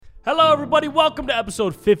Hello, everybody. Welcome to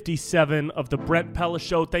episode 57 of the Brent Pella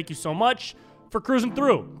Show. Thank you so much for cruising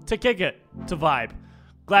through, to kick it, to vibe.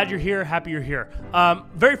 Glad you're here. Happy you're here.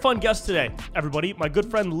 Very fun guest today, everybody. My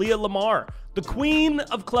good friend Leah Lamar, the queen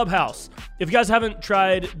of Clubhouse. If you guys haven't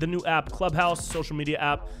tried the new app, Clubhouse, social media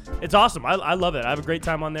app, it's awesome. I love it. I have a great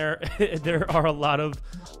time on there. There are a lot of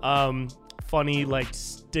funny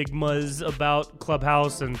stigmas about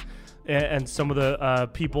Clubhouse and some of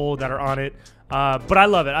the people that are on it. But I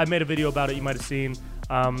love it. I made a video about it you might have seen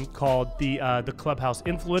called the Clubhouse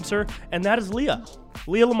Influencer, and that is Leah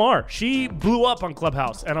Lamar. She blew up on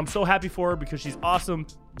Clubhouse, and I'm so happy for her because she's awesome.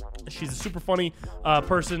 She's a super funny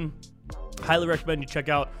person. Highly recommend you check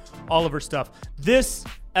out all of her stuff. This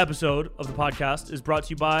episode of the podcast is brought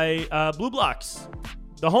to you by Blue Blocks,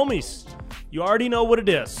 the homies. You already know what it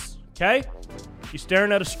is, okay? You're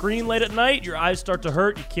staring at a screen late at night, your eyes start to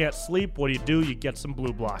hurt, you can't sleep. What do? You get some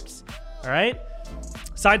Blue Blocks. All right?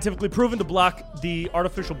 Scientifically proven to block the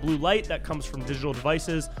artificial blue light that comes from digital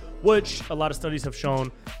devices, which a lot of studies have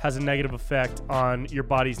shown has a negative effect on your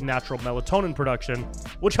body's natural melatonin production,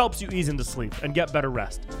 which helps you ease into sleep and get better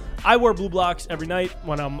rest. I wear Blue Blocks every night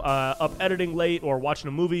when I'm up editing late or watching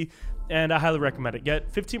a movie, and I highly recommend it.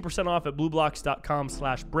 Get 15% off at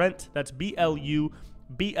blueblocks.com/Brent. That's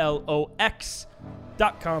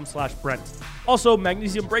BLUBLOX.com/Brent. Also,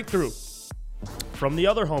 Magnesium Breakthrough from the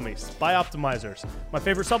other homies, Bioptimizers, my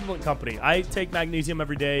favorite supplement company. I take magnesium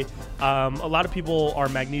every day. A lot of people are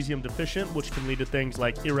magnesium deficient, which can lead to things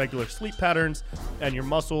like irregular sleep patterns and your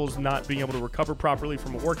muscles not being able to recover properly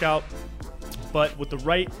from a workout. But with the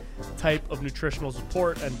right type of nutritional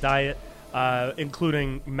support and diet,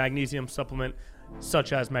 including magnesium supplement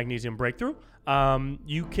such as Magnesium Breakthrough,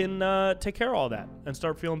 you can take care of all that and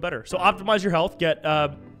start feeling better. So optimize your health. Get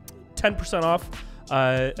 10% off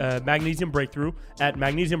Magnesium Breakthrough at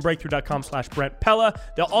magnesiumbreakthrough.com/Brent Pella.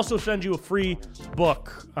 They'll also send you a free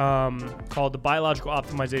book called The Biological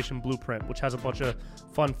Optimization Blueprint, which has a bunch of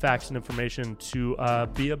fun facts and information to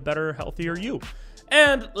be a better, healthier you.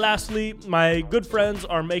 And lastly, my good friends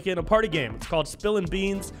are making a party game. It's called Spillin'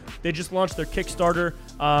 Beans. They just launched their Kickstarter.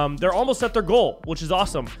 They're almost at their goal, which is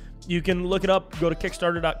awesome. You can look it up. Go to just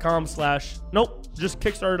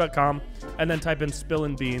kickstarter.com, and then type in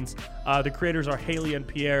Spillin' Beans. The creators are Haley and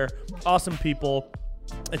Pierre. Awesome people.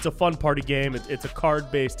 It's a fun party game. It's a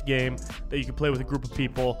card-based game that you can play with a group of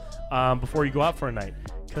people before you go out for a night.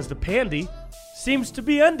 Because the pandy seems to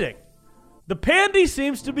be ending.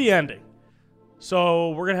 So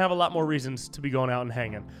we're going to have a lot more reasons to be going out and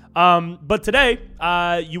hanging. But today,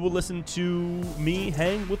 you will listen to me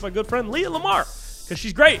hang with my good friend Leah Lamar, because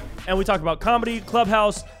she's great. And we talk about comedy,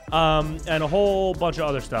 Clubhouse, and a whole bunch of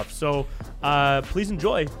other stuff. So please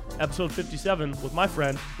enjoy episode 57 with my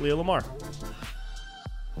friend Leah Lamar.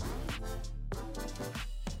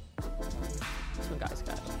 Some guys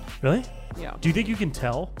got it. Really? Yeah. Do you think you can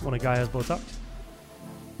tell when a guy has Botox?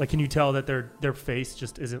 Like, can you tell that their face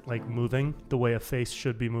just isn't moving the way a face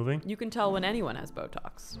should be moving? You can tell when anyone has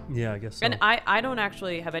Botox. Yeah, I guess so. And I don't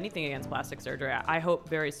actually have anything against plastic surgery. I hope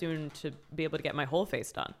very soon to be able to get my whole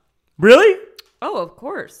face done. Really? Oh, of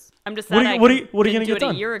course. I'm just sad what are you gonna do get it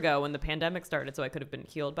done? a year ago when the pandemic started, so I could have been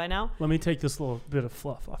healed by now. Let me take this little bit of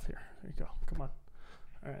fluff off here. There you go. Come on.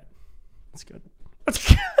 All right. That's good.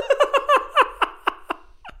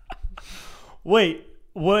 Wait,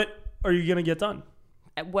 what are you gonna get done?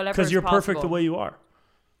 Whatever. Because you're perfect the way you are.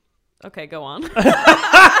 Okay, go on. You have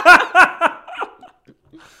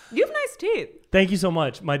nice teeth. Thank you so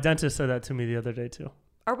much. My dentist said that to me the other day too.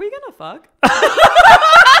 Are we gonna fuck?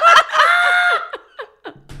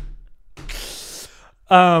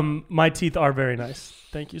 My teeth are very nice.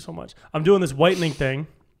 Thank you so much. I'm doing this whitening thing. Is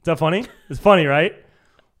that funny? It's funny, right?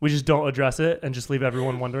 We just don't address it and just leave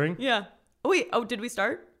everyone wondering. Yeah. Oh, wait. Oh, did we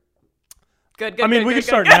start? Good. I mean, we can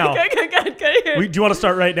start now. Good. Do you want to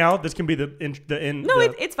start right now? This can be the end. No,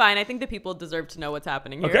 it's fine. I think the people deserve to know what's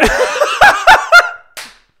happening here. Okay.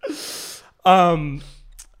 I'm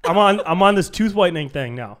on this tooth whitening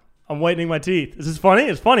thing now. I'm whitening my teeth. Is this funny?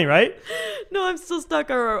 It's funny, right? No, I'm still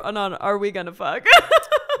stuck on are we gonna fuck?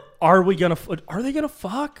 Are they gonna fuck?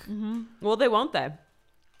 Mm-hmm. Well, they won't they?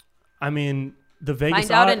 I mean, the Vegas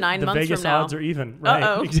Find out in 9 months Vegas from now. odds are even, right?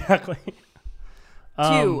 Uh-oh. Exactly.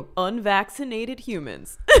 2 unvaccinated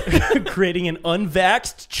humans creating an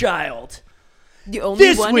unvaxxed child. The only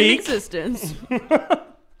this one week. in existence. All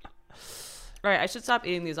right, I should stop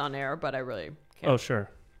eating these on air, but I really can't. Oh, sure.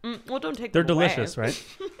 Well, don't take They're them away. delicious, right?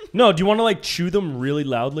 No, do you want to chew them really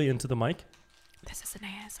loudly into the mic? This is an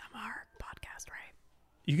ASMR podcast, right?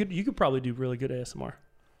 You could probably do really good ASMR.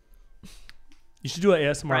 You should do an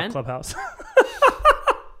ASMR Brent? Clubhouse.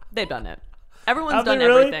 They've done it. Everyone's Have done they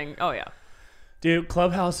really? everything. Oh yeah. Dude,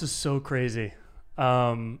 Clubhouse is so crazy.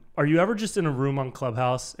 Are you ever just in a room on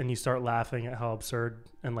Clubhouse and you start laughing at how absurd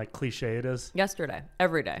and like cliche it is? Yesterday,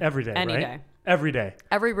 every day, Any right? day, every day,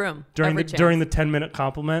 every room, during every the chance. during the 10-minute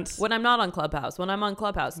compliments. When I'm not on Clubhouse, when I'm on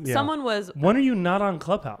Clubhouse, someone was. When are you not on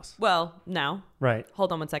Clubhouse? Well, now. Right.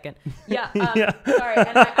 Hold on 1 second. Yeah. Yeah. Sorry,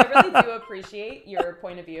 and I really do appreciate your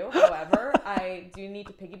point of view. However, I do need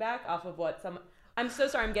to piggyback off of what some. I'm so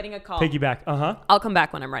sorry. I'm getting a call. Piggyback. I'll come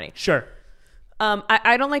back when I'm ready. Sure.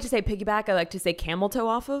 I don't like to say piggyback. I like to say camel toe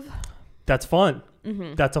off of. That's fun.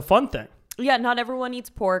 Mm-hmm. That's a fun thing. Yeah, not everyone eats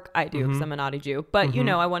pork. I do because I'm a naughty Jew. But, you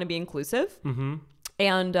know, I want to be inclusive. Mm-hmm.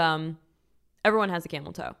 And everyone has a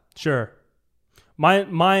camel toe. Sure.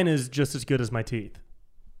 Mine is just as good as my teeth.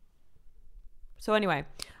 So anyway,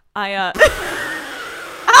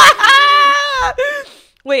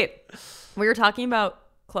 wait, we were talking about,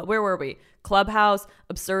 where were we? Clubhouse,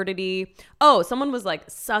 absurdity. Oh, someone was like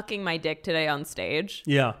sucking my dick today on stage.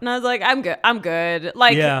 Yeah. And I was like, I'm good.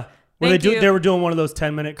 Like, yeah. Thank you. They were doing one of those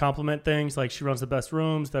 10-minute compliment things, like she runs the best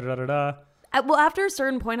rooms, da da da da. Well, after a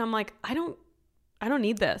certain point, I'm like, I don't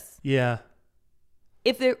need this. Yeah.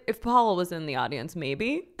 If Paul was in the audience,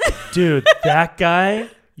 maybe. Dude, that guy,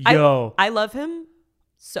 yo. I love him.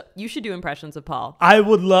 So you should do impressions of Paul. I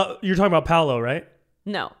would love. You're talking about Paolo, right?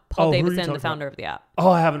 No, Paul who are you Davidson, talking the founder about? of the app. Oh,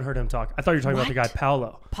 I haven't heard him talk. I thought you were talking about the guy What?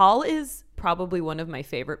 Paolo. Paul is probably one of my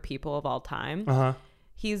favorite people of all time. Uh-huh.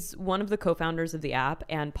 He's one of the co-founders of the app,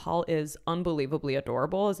 and Paul is unbelievably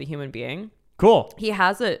adorable as a human being. Cool. He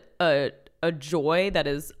has a joy that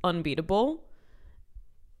is unbeatable.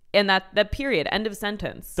 And that period, end of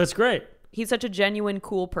sentence. That's great. He's such a genuine,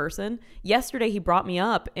 cool person. Yesterday, he brought me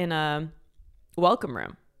up in a welcome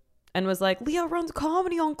room and was like, Leah runs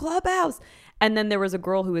comedy on Clubhouse. And then there was a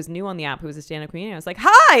girl who was new on the app who was a stand-up comedian. I was like,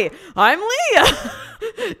 hi, I'm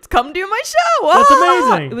Leah. Come do my show. That's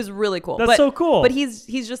amazing. It was really cool. That's so cool. But he's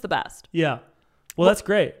just the best. Yeah. Well, that's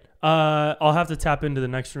great. I'll have to tap into the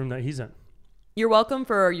next room that he's in. You're welcome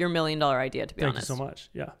for your $1 million idea, to be honest. Thank you so much.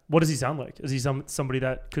 Yeah. What does he sound like? Is he somebody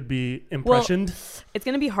that could be impressioned? Well, it's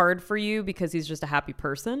going to be hard for you because he's just a happy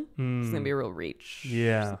person. It's going to be a real reach.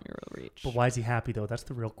 Yeah. It's gonna be a real reach. But why is he happy, though? That's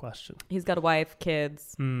the real question. He's got a wife,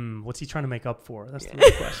 kids. What's he trying to make up for? That's the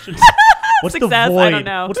real question. What's Success, the void? I don't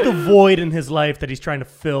know. What's the void in his life that he's trying to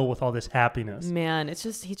fill with all this happiness? Man,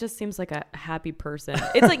 he just seems like a happy person.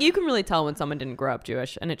 It's like you can really tell when someone didn't grow up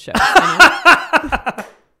Jewish, and it shows.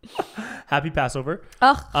 Happy Passover.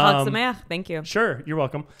 Oh, Chag Sameach. Thank you. Sure, you're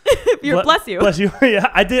welcome. Bless you. Bless you. Yeah,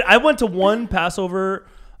 I did. I went to one Passover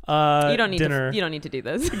you don't need dinner. you don't need to do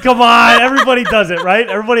this. Come on, everybody does it, right?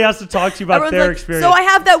 Everybody has to talk to you about Everyone's their like, experience. So I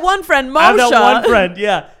have that one friend, Moshe. I have that one friend.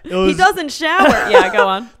 Yeah, He doesn't shower. Yeah, go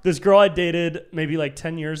on. This girl I dated maybe like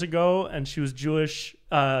 10 years ago, and she was Jewish,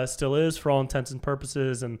 still is for all intents and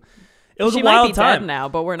purposes, and it was She a wild might be time. dead now,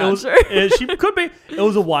 but we're not sure. She could be. It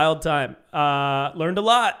was a wild time. Learned a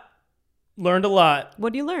lot.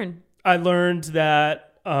 What do you learn? I learned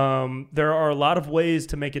that there are a lot of ways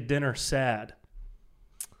to make a dinner sad.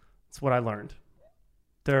 That's what I learned.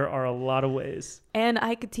 There are a lot of ways. And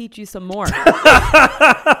I could teach you some more. No,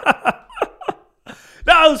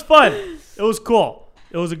 it was fun. It was cool.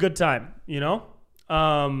 It was a good time, you know?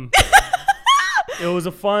 It was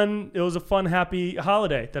a fun, happy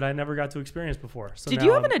holiday that I never got to experience before. So Did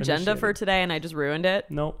you have an agenda for today and I just ruined it?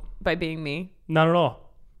 Nope. By being me? Not at all.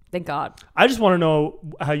 Thank God. I just want to know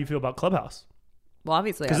how you feel about Clubhouse. Well,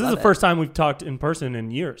 obviously, because this is the first time we've talked in person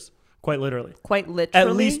in years, quite literally. Quite literally?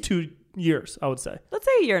 At least 2 years, I would say. Let's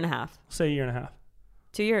say a year and a half. Say a year and a half.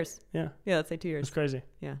 2 years. Yeah. Yeah, let's say 2 years. It's crazy.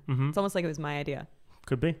 Yeah. Mm-hmm. It's almost like it was my idea.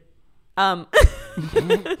 Could be.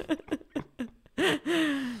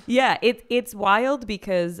 Yeah, it's wild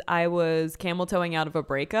because I was camel toeing out of a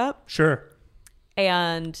breakup. Sure.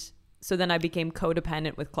 And so then I became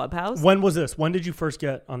codependent with Clubhouse. When was this? When did you first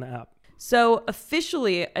get on the app? So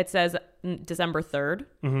officially it says December 3rd,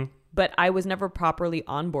 Mm-hmm. but I was never properly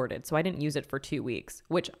onboarded. So I didn't use it for 2 weeks,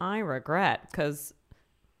 which I regret because,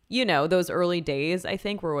 you know, those early days, I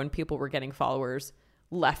think, were when people were getting followers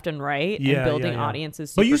left and right and building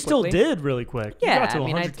audiences super But you quickly. still did really quick. Yeah, You got to I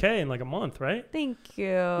mean, 100K in like a month, right? Thank you.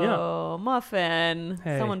 Yeah. Muffin.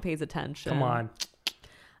 Hey. Someone pays attention. Come on.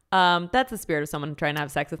 That's the spirit of someone trying to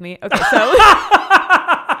have sex with me. Okay,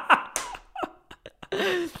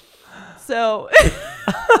 so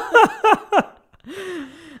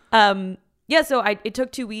yeah, so it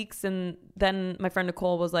took 2 weeks, and then my friend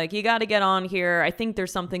Nicole was like, you got to get on here. I think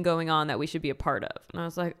there's something going on that we should be a part of. And I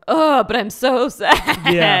was like, oh, but I'm so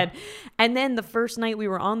sad. Yeah. And then the first night we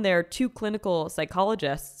were on there, 2 clinical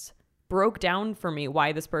psychologists broke down for me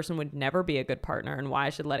why this person would never be a good partner and why I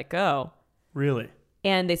should let it go. Really?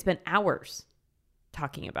 And they spent hours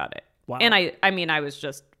talking about it. Wow. And I was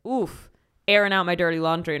just, airing out my dirty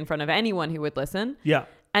laundry in front of anyone who would listen. Yeah.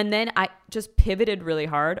 And then I just pivoted really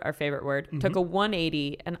hard, our favorite word, took a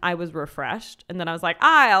 180, and I was refreshed. And then I was like,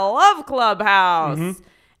 I love Clubhouse.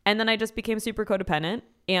 And then I just became super codependent.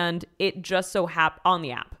 And it just so happened on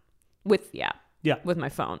the app, with the app, with my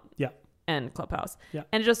phone. Yeah. And Clubhouse. Yeah.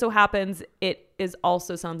 And it just so happens it is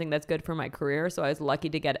also something that's good for my career. So I was lucky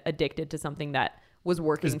to get addicted to something that was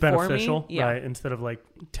working It's beneficial, for me. Yeah. right? Instead of like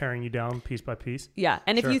tearing you down piece by piece. Yeah.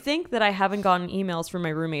 And if you think that I haven't gotten emails from my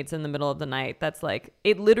roommates in the middle of the night, that's like,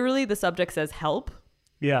 it literally, the subject says help.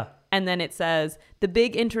 Yeah. And then it says, the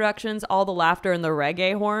big introductions, all the laughter and the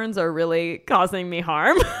reggae horns are really causing me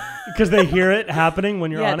harm. Because they hear it happening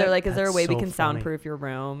when you're on it. Yeah, they're like, is there a That's way we so can funny. soundproof your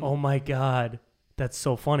room? Oh my God. That's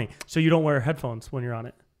so funny. So you don't wear headphones when you're on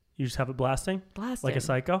it? You just have it blasting? Blasting. Like a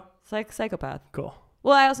psycho? It's like psychopath. Cool.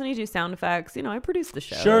 Well, I also need to do sound effects. You know, I produce the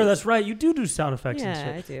show. Sure, that's right. You do sound effects and Yeah,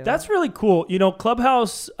 shit. I do. That's really cool. You know,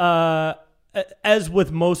 Clubhouse, as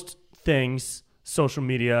with most things, social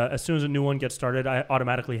media, as soon as a new one gets started, I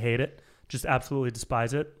automatically hate it. Just absolutely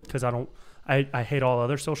despise it because I hate all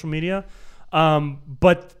other social media.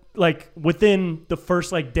 But like within the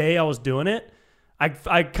first like day I was doing it,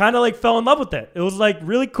 I kind of like fell in love with it. It was like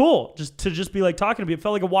really cool just to be like talking to me. It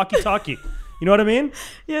felt like a walkie-talkie. You know what I mean?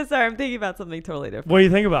 Yeah, sorry. I'm thinking about something totally different. What do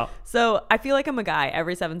you think about? So I feel like I'm a guy.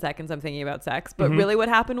 Every 7 seconds I'm thinking about sex. But really what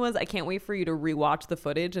happened was I can't wait for you to rewatch the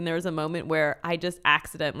footage. And there was a moment where I just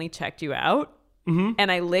accidentally checked you out.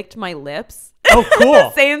 And I licked my lips. Oh, cool. At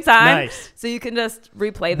the same time. Nice. So you can just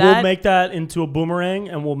replay that. We'll make that into a boomerang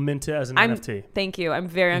and we'll mint it as an NFT. Thank you. I'm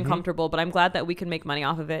very uncomfortable, but I'm glad that we can make money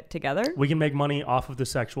off of it together. We can make money off of the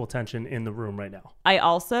sexual tension in the room right now. I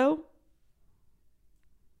also...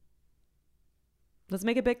 Let's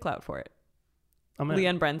make a big clout for it. Leah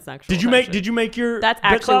and Brent's sexual tension. Did you make your... That's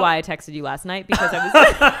actually why I texted you last night, because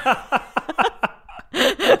I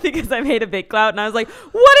was... because I made a big clout and I was like,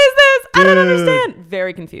 what is this? I don't understand.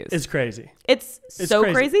 Very confused. It's crazy. It's so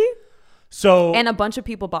crazy. So... And a bunch of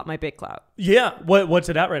people bought my big clout. Yeah. What's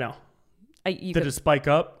it at right now? Did it spike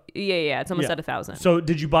up? Yeah. It's almost at 1,000. So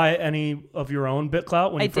did you buy any of your own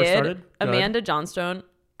BitClout when you first started? Amanda Johnstone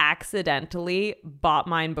accidentally bought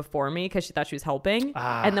mine before me because she thought she was helping.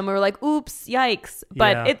 And then we were like, oops, yikes.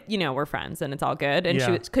 But we're friends and it's all good. And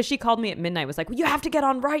she called me at midnight, was like, well, you have to get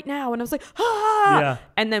on right now. And I was like,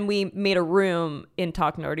 And then we made a room in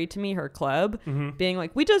Talk Nerdy to Me, her club, being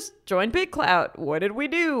like, we just joined BitClout. What did we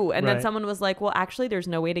do? And then someone was like, well, actually, there's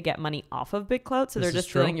no way to get money off of BitClout. So they're just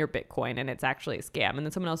stealing your Bitcoin and it's actually a scam. And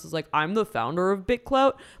then someone else was like, I'm the founder of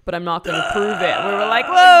BitClout, but I'm not going to prove it. And we were like,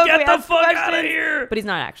 whoa, get the fuck out of here. But he's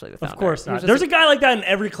not actually the founder. Of course not. There's a guy like that in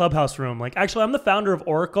every Clubhouse room. Like, actually, I'm the founder of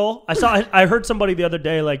Oracle. I heard somebody the other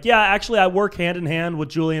day like, yeah, actually, I work hand in hand with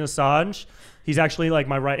Julian Assange. He's actually like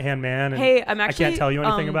my right-hand man. And hey, I'm actually... I can't tell you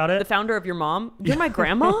anything about it. The founder of your mom. You're my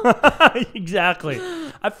grandma? Exactly.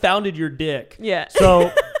 I founded your dick. Yeah.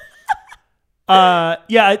 So,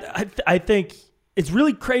 I think it's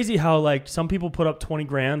really crazy how like some people put up 20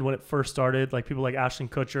 grand when it first started. Like people like Ashton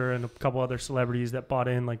Kutcher and a couple other celebrities that bought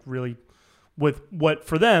in like really with what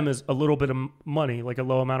for them is a little bit of money, like a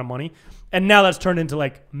low amount of money. And now that's turned into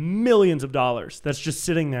like millions of dollars that's just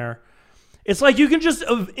sitting there. It's like you can just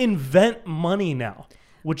invent money now,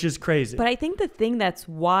 which is crazy. But I think the thing that's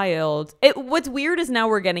wild, what's weird is now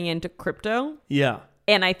we're getting into crypto. Yeah.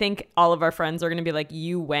 And I think all of our friends are going to be like,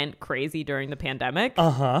 you went crazy during the pandemic.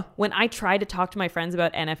 Uh-huh. When I try to talk to my friends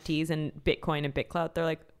about NFTs and Bitcoin and BitClout, they're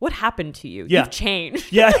like, what happened to you? Yeah. You've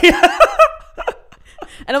changed. Yeah.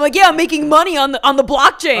 And I'm like, yeah, I'm making money on the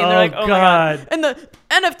blockchain. They're like, oh God. my God. And the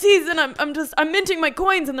NFTs, and I'm minting my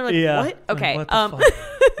coins. And they're like, what? Okay. Like, what the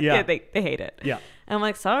fuck? Yeah, they hate it. Yeah. And I'm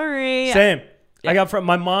like, sorry. Same. Yeah.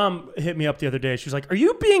 My mom hit me up the other day. She was like, are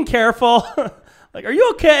you being careful? Like, are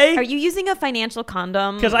you okay? Are you using a financial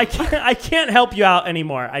condom? Because I can't help you out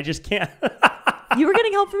anymore. I just can't. You were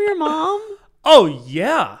getting help from your mom? Oh,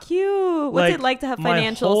 yeah. Cute. What's it like to have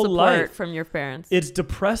financial support from your parents? It's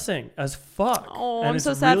depressing as fuck. Oh, I'm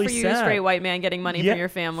so sad for you, a straight white man getting money from your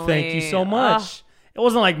family. Thank you so much. It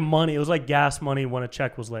wasn't like money. It was like gas money when a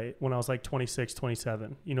check was late when I was like 26,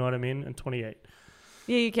 27. You know what I mean? And 28.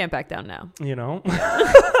 Yeah, you can't back down now. You know?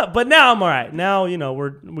 But now I'm all right. Now,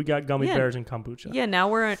 we got gummy bears and kombucha. Yeah, now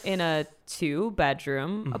we're in a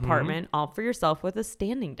 2-bedroom apartment all for yourself with a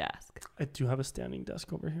standing desk. I do have a standing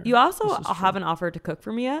desk over here. You also haven't offered to cook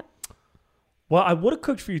for me yet? Well, I would have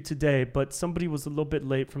cooked for you today, but somebody was a little bit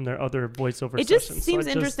late from their other voiceover It session. just seems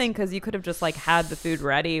interesting because you could have just like had the food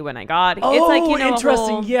ready when I got. Oh, it's like, you know,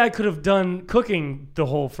 interesting. Yeah, I could have done cooking the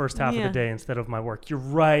whole first half of Yeah. the day instead of my work. You're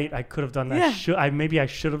right. I could have done that. Yeah. Maybe I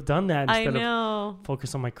should have done that instead of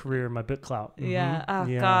focus on my career and my bit clout. Mm-hmm. Yeah. Oh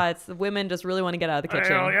Yeah. God, it's the women just really want to get out of the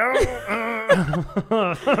kitchen.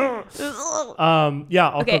 Yeah,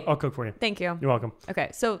 I'll, Okay. I'll cook for you. Thank you. You're welcome. Okay,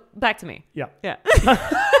 so back to me. Yeah. Yeah.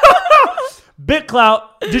 Bit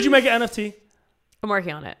clout. Did you make an NFT? I'm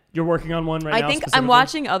working on it. You're working on one right now? I think I'm specifically?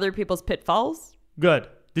 watching other people's pitfalls. Good.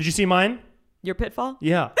 Did you see mine? Your pitfall?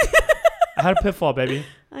 Yeah. I had a pitfall, baby.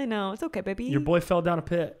 I know. It's okay, baby. Your boy fell down a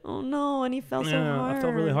pit. Oh no, and he fell so Yeah, hard. I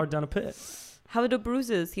fell really hard down a pit. How are the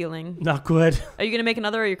bruises healing? Not good. Are you gonna make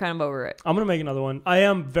another, or you're kind of over it? I'm gonna make another one. I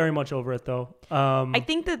am very much over it though. I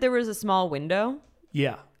think that there was a small window.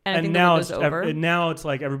 Yeah. And I think the now window's over. now it's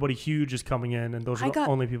like everybody huge is coming in, and those I are the got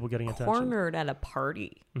only people getting attention. Cornered at a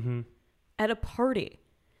party. Mm-hmm. At a party.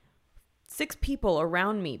 6 people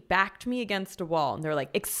around me backed me against a wall, and they're like,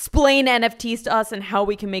 "Explain NFTs to us and how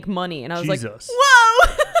we can make money." And I was Jesus. like,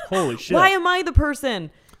 "Whoa! Holy shit! Why am I the person?"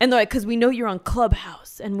 And they're like, "Because we know you're on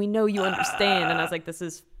Clubhouse, and we know you understand." And I was like, "This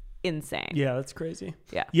is insane." Yeah, that's crazy.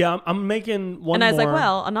 Yeah. Yeah, I'm making one. And I was more. like,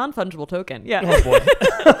 "Well, a non-fungible token." Yeah. Oh boy.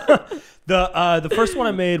 The first one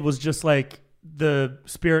I made was just like the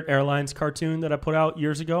Spirit Airlines cartoon that I put out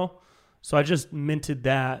years ago. So I just minted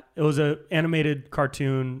that. It was an animated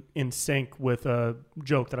cartoon in sync with a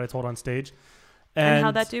joke that I told on stage. And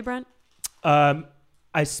how'd that do, Brent?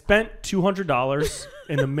 I spent $200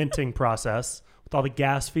 in the minting process with all the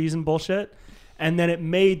gas fees and bullshit, and then it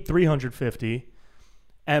made $350.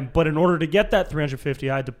 But in order to get that $350,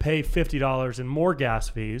 I had to pay $50 in more gas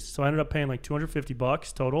fees. So I ended up paying like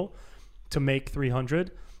 $250 total to make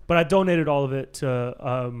 $300. But I donated all of it to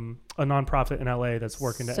a nonprofit in LA that's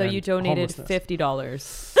working to So end you donated homelessness.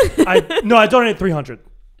 $50. I donated $300.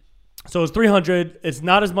 So it was $300. It's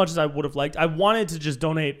not as much as I would have liked. I wanted to just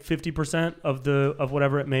donate 50% of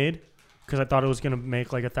whatever it made because I thought it was going to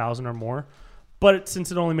make like 1,000 or more. But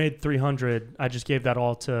since it only made $300, I just gave that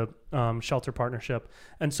all to Shelter Partnership.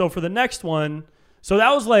 And so for the next one, so that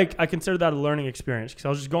was like, I consider that a learning experience because I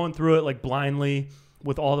was just going through it like blindly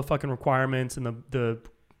with all the fucking requirements and the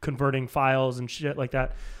converting files and shit like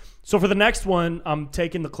that. So for the next one, I'm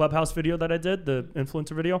taking the Clubhouse video that I did, the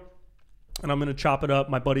influencer video, and I'm going to chop it up.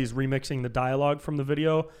 My buddy's remixing the dialogue from the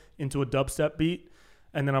video into a dubstep beat.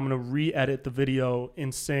 And then I'm going to re-edit the video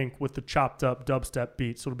in sync with the chopped up dubstep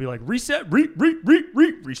beat. So it'll be like reset,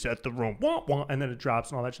 reset the room, wah, wah, and then it drops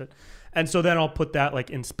and all that shit. And so then I'll put that like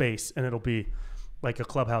in space and it'll be like a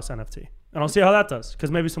Clubhouse NFT. And I'll see how that does because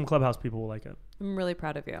maybe some Clubhouse people will like it. I'm really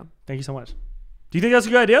proud of you. Thank you so much. Do you think that's a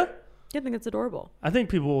good idea? I think it's adorable. I think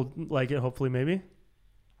people will like it, hopefully, maybe.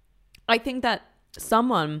 I think that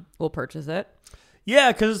someone will purchase it.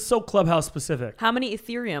 Yeah, because it's so Clubhouse specific. How many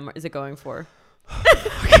Ethereum is it going for?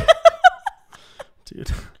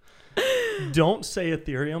 Dude, don't say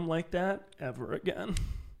Ethereum like that ever again.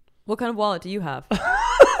 What kind of wallet do you have?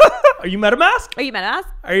 Are you MetaMask? Are you MetaMask?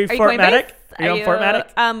 Are you Fortmatic? Are you on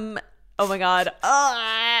Fortmatic? Oh my God.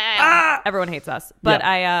 Everyone hates us. But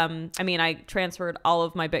yeah. I transferred all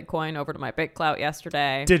of my Bitcoin over to my BitClout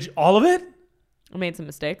yesterday. Did you, all of it? I made some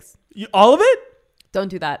mistakes. All of it? Don't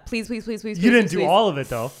do that. Please. You didn't do all of it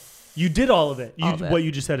though. You did all of it. What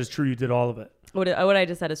you just said is true. You did all of it. What I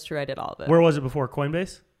just said is true. I did all of it. Where was it before?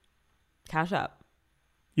 Coinbase? Cash App.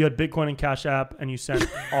 You had Bitcoin and Cash App and you sent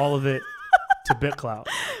all of it to BitClout.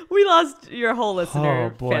 We lost your whole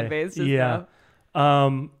listener fan base. Yeah.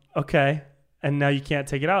 Now. Okay. And now you can't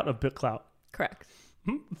take it out of BitClout. Correct.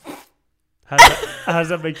 How does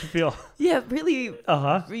that make you feel? Yeah, really,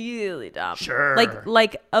 really dumb. Sure.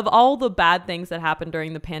 Like of all the bad things that happened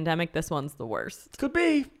during the pandemic, this one's the worst. Could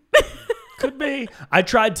be. Could be. I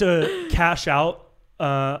tried to cash out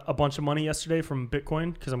a bunch of money yesterday from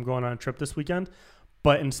Bitcoin because I'm going on a trip this weekend.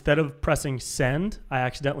 But instead of pressing send, I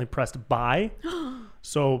accidentally pressed buy.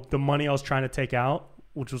 So the money I was trying to take out,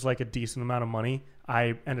 which was like a decent amount of money,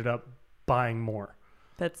 I ended up buying more.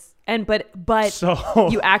 But so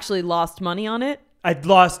you actually lost money on it? I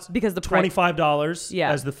lost because the $25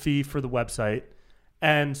 as the fee for the website.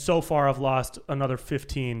 And so far I've lost another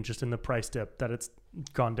 $15 just in the price dip that it's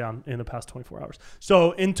gone down in the past 24 hours.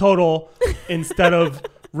 So in total, instead of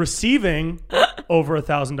receiving over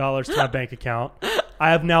 $1,000 to my bank account,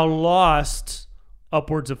 I have now lost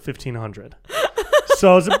upwards of $1,500.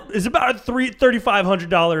 So it's about a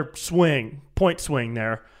 $3,500 point swing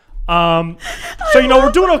there. So,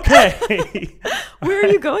 we're doing okay. Where are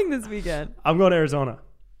you going this weekend? I'm going to Arizona.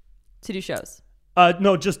 To do shows?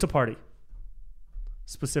 No, just to party.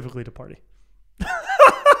 Specifically to party.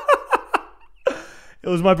 It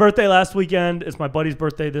was my birthday last weekend. It's my buddy's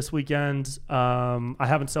birthday this weekend. I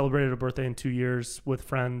haven't celebrated a birthday in 2 years with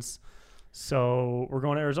friends. So we're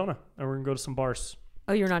going to Arizona and we're going to go to some bars.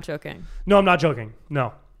 Oh, you're not joking? No, I'm not joking.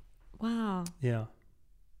 No. Wow. Yeah.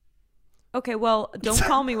 Okay, well, don't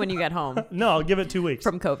call me when you get home. No, I'll give it 2 weeks.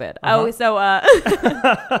 From COVID. Uh-huh. Oh, so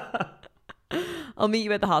I'll meet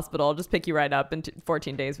you at the hospital. I'll just pick you right up in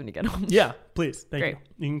 14 days when you get home. Yeah, please. Thank Great.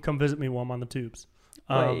 you. You can come visit me while I'm on the tubes.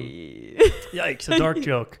 Wait. Yikes, a dark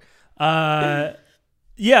joke. Yeah,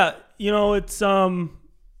 it's I'm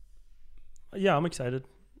excited.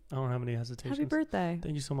 I don't have any hesitations. Happy birthday.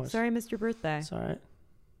 Thank you so much. Sorry I missed your birthday. It's all right.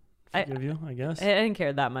 Forgive you, I guess. I didn't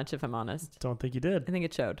care that much, if I'm honest. Don't think you did. I think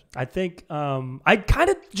it showed. I think I kind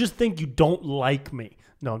of just think you don't like me.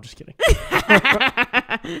 No, I'm just kidding.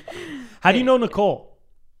 How do you know Nicole?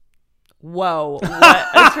 Whoa,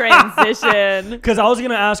 what a transition. Because I was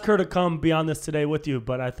going to ask her to come be on this today with you,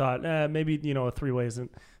 but I thought maybe, a three-way it's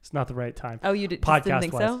not the right time. Oh, you just didn't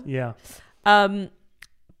think so? Yeah.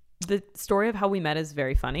 The story of how we met is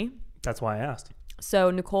very funny. That's why I asked.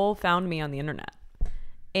 So Nicole found me on the internet.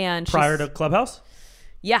 And prior to Clubhouse?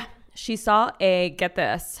 Yeah. She saw get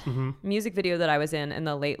this, music video that I was in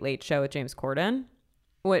the Late Late Show with James Corden.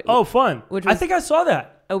 Fun. I think I saw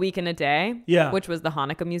that. A Week and a Day. Yeah. Which was the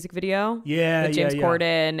Hanukkah music video. Yeah, with James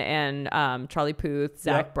Corden and Charlie Puth,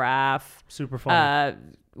 Zach Braff. Super funny.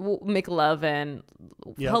 McLovin.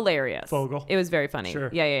 Yep. Hilarious. Fogel. It was very funny.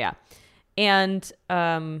 Sure. Yeah. And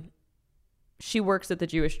she works at the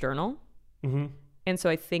Jewish Journal. Mm-hmm. And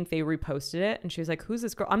so I think they reposted it. And she was like, who's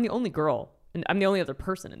this girl? I'm the only girl. And I'm the only other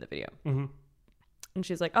person in the video. Mm-hmm. And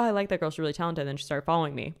she's like, oh, I like that girl. She's really talented. And then she started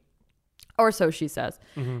following me. Or so she says.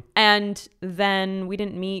 Mm-hmm. And then we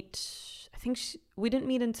didn't meet. We didn't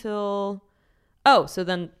meet until. So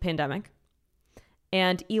then pandemic.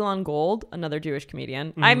 And Elon Gold, another Jewish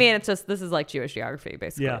comedian. Mm-hmm. I mean, this is like Jewish geography,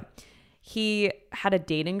 basically. Yeah. He had a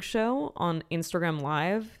dating show on Instagram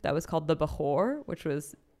Live that was called The Bachor, which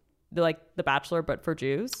was The Bachelor, but for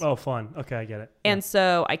Jews. Oh, fun. Okay, I get it. And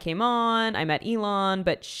so I came on, I met Elon,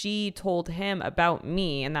 but she told him about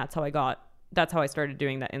me, and that's how I started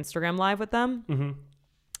doing that Instagram Live with them. Mm-hmm.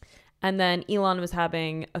 And then Elon was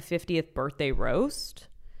having a 50th birthday roast,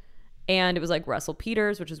 and it was like Russell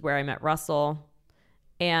Peters, which is where I met Russell,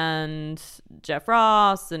 and Jeff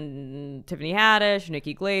Ross, and Tiffany Haddish,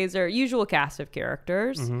 Nikki Glazer, usual cast of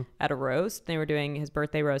characters at a roast. They were doing his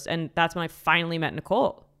birthday roast, and that's when I finally met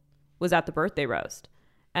Nicole. Was at the birthday roast.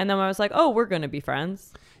 And then I was like, oh, we're going to be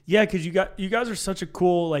friends. Yeah, because you guys are such a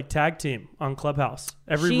cool tag team on Clubhouse.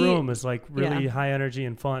 Every room is really high energy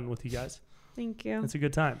and fun with you guys. Thank you. It's a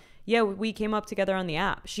good time. Yeah, we came up together on the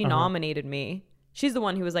app. She nominated me. She's the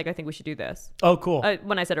one who was like, I think we should do this. Oh, cool.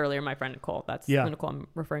 When I said earlier, my friend Nicole, that's the Nicole I'm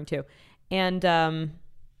referring to. And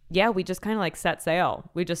we just kind of set sail.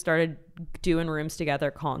 We just started doing rooms together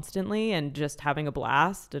constantly and just having a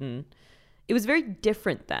blast. And it was very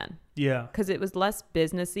different then. Yeah. Because it was less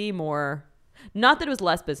businessy, more... Not that it was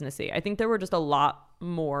less businessy. I think there were just a lot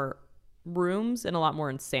more rooms and a lot more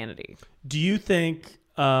insanity. Do you think...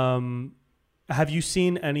 have you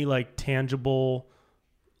seen any tangible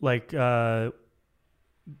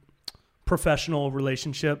professional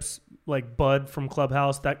relationships bud from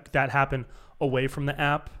Clubhouse that happen away from the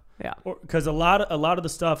app? Yeah. Because a lot of the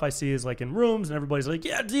stuff I see is in rooms and everybody's like,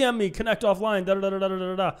 yeah, DM me, connect offline, da da da da da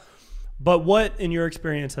da da. But what, in your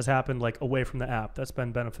experience, has happened away from the app that's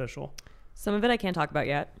been beneficial? Some of it I can't talk about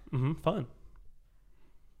yet. Mm-hmm.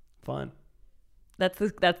 Fun. That's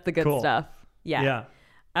the good stuff. Yeah.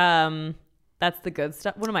 Yeah. That's the good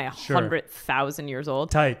stuff. What am I, 100,000 years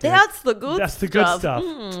old? Tight, dude. That's the good stuff. That's the good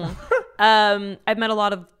stuff. I've met a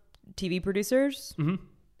lot of TV producers. Mm-hmm.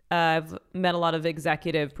 I've met a lot of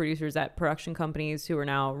executive producers at production companies who are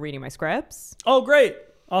now reading my scripts. Oh, great.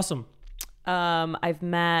 Awesome. I've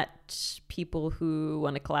met people who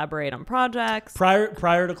want to collaborate on projects.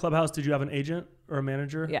 Prior to Clubhouse, did you have an agent or a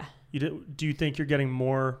manager? Yeah. You did. Do you think you're getting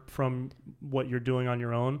more from what you're doing on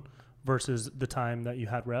your own versus the time that you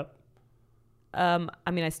had rep?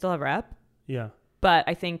 I still have rep. Yeah. But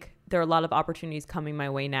I think there are a lot of opportunities coming my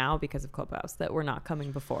way now because of Clubhouse that were not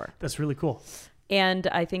coming before. That's really cool. And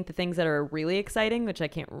I think the things that are really exciting, which I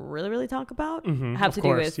can't really talk about, have to do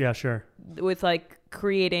with with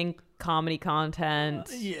creating comedy content.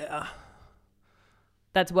 Yeah.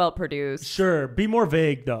 That's well produced. Sure. Be more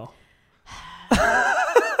vague though.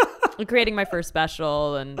 Creating my first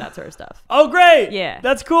special and that sort of stuff. Oh, great. Yeah.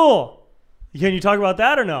 That's cool. Can you talk about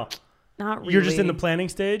that or no? Not really. You're just in the planning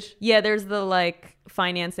stage? Yeah, there's the like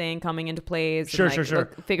financing coming into place. Sure, and, like,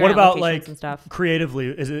 sure. Figuring What out about locations like and stuff. creatively?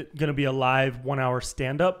 Is it going to be a live 1 hour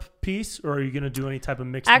stand up piece, or are you going to do any type of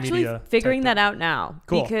mixed Actually, media? figuring that out now.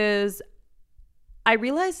 Cool. Because I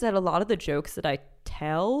realized that a lot of the jokes that I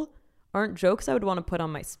tell aren't jokes I would want to put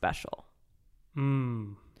on my special.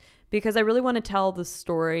 Because I really want to tell the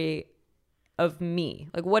story of me.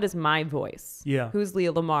 Like, what is my voice? Yeah. Who's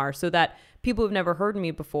Leah Lamar? So that people who've never heard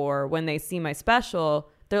me before, when they see my special,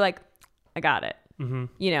 they're like, I got it.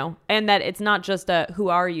 You know, and that it's not just a who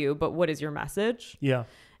are you, but what is your message? Yeah.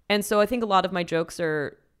 And so I think a lot of my jokes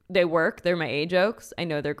they work. They're my A jokes. I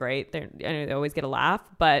know they're great. I know they always get a laugh,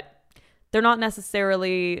 but they're not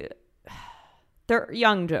necessarily, they're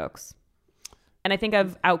young jokes. And I think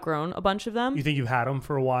I've outgrown a bunch of them. You think you've had them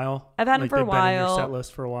for a while? I've had them for a while. Been in your set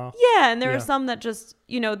list for a while? Yeah, and there are some that just,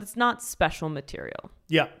 you know, that's not special material.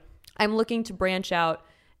 Yeah. I'm looking to branch out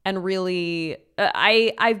and really,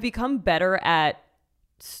 I've become better at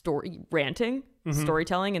ranting,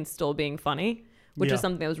 storytelling, and still being funny, which is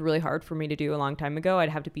something that was really hard for me to do a long time ago. I'd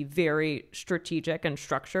have to be very strategic and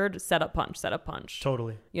structured. Set up, punch.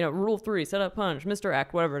 Totally. You know, rule 3, set up, punch,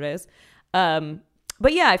 misdirect, whatever it is.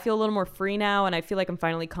 But yeah, I feel a little more free now, and I feel like I'm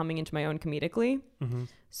finally coming into my own comedically.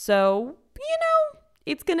 So, you know,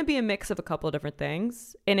 it's going to be a mix of a couple of different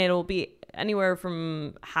things, and it'll be anywhere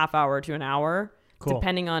from half hour to an hour,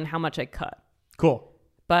 depending on how much I cut. Cool.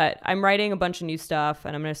 But I'm writing a bunch of new stuff,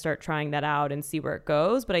 and I'm going to start trying that out and see where it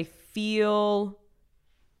goes. But I feel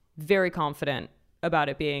very confident about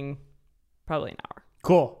it being probably an hour.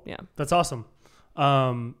 Cool. Yeah. That's awesome.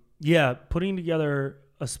 Yeah, putting together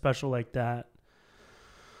a special like that,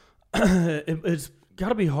 it's got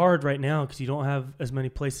to be hard right now because you don't have as many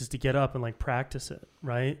places to get up and like practice it,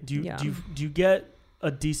 right? Do you get a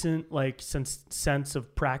decent like sense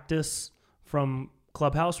of practice from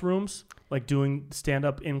Clubhouse rooms, like doing stand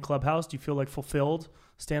up in Clubhouse? Do you feel like fulfilled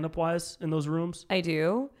stand up wise in those rooms? I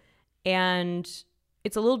do, and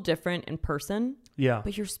it's a little different in person. Yeah,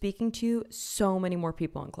 but you're speaking to so many more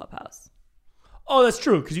people in Clubhouse. Oh, that's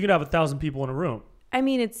true, because you can have 1,000 people in a room. I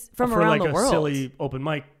mean, it's from like around the world. For like a silly open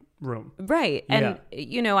mic room. Right. And,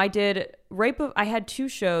 you know, I had 2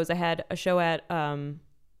 shows. I had a show at, I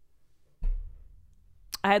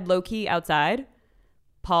had Low Key outside,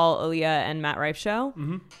 Paul, Aaliyah, and Matt Rife show.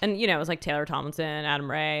 And, you know, it was like Taylor Tomlinson, Adam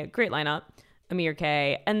Ray, great lineup, Amir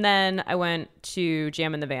K. And then I went to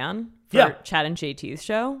Jam in the Van for Chad and JT's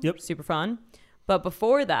show. Yep. Super fun. But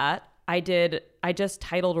before that, I just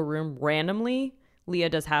titled a room randomly, Leah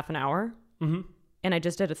Does Half an Hour. And I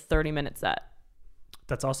just did a 30-minute set.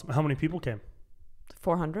 That's awesome. How many people came?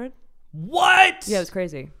 400. What? Yeah, it was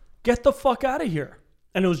crazy. Get the fuck out of here.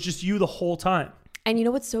 And it was just you the whole time. And you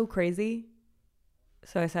know what's so crazy?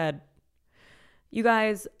 So I said, you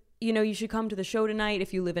guys, you know, you should come to the show tonight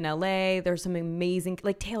if you live in LA. There's some amazing,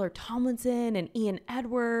 like Taylor Tomlinson and Ian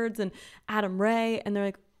Edwards and Adam Ray. And they're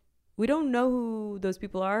like, we don't know who those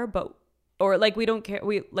people are, or like, we don't care.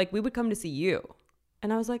 We would come to see you.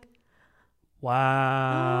 And I was like,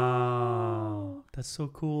 wow. Oh. That's so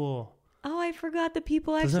cool. Oh, I forgot that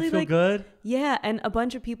people actually Doesn't that feel good? Yeah, and a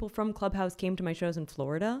bunch of people from Clubhouse came to my shows in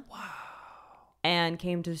Florida. Wow. And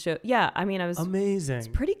came to the show. Yeah, I mean, I was amazing. It's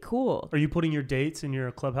pretty cool. Are you putting your dates in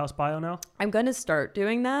your Clubhouse bio now? I'm going to start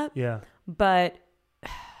doing that. Yeah. But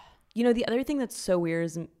you know, the other thing that's so weird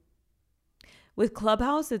is with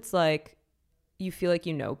Clubhouse, it's like you feel like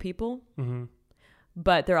you know people.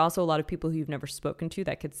 But there are also a lot of people who you've never spoken to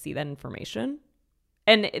that could see that information.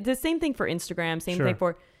 And the same thing for Instagram, same thing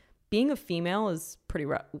for being a female is pretty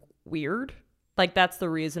weird. Like, that's the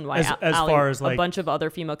reason why as far as like a bunch of other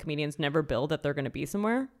female comedians never build that they're going to be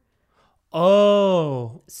somewhere.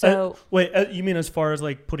 Oh. So wait, you mean as far as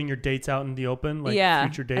like putting your dates out in the open? Like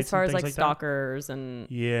future dates? As far as like that? stalkers and...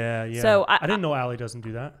 Yeah. So I didn't know Allie doesn't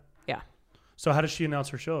do that. Yeah. So how does she announce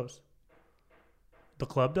her shows? The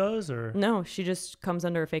club does, or? No, she just comes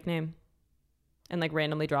under a fake name and like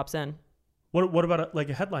randomly drops in. What about like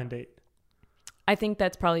a headline date? I think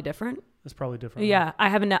that's probably different. That's probably different. Yeah, I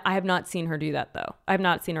have not seen her do that though. I have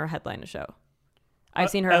not seen her headline a show. I've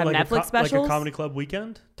seen her have like Netflix specials, like a comedy club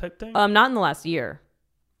weekend type thing. Not in the last year,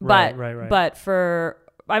 right. But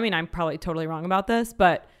I mean, I'm probably totally wrong about this,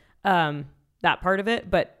 but that part of it.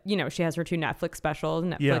 But you know, she has her 2 Netflix specials.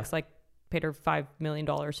 Netflix like paid her $5 million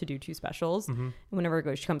to do 2 specials. And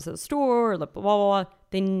whenever she comes to the store, or blah, blah, blah,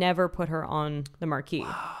 they never put her on the marquee.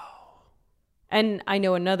 Wow. And I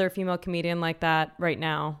know another female comedian like that right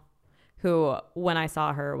now who, when I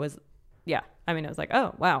saw her, was, I mean, I was like,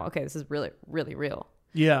 oh, wow, okay, this is really, really real.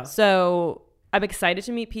 Yeah. So I'm excited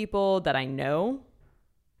to meet people that I know.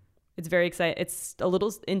 It's very exciting. It's a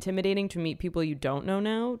little intimidating to meet people you don't know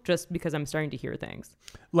now, just because I'm starting to hear things.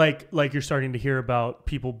 Like you're starting to hear about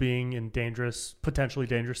people being in potentially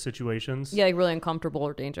dangerous situations. Yeah, like really uncomfortable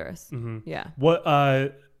or dangerous. Mm-hmm. Yeah.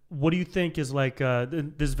 What do you think is like?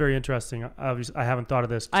 This is very interesting. Obviously, I haven't thought of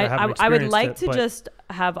this. I would like to just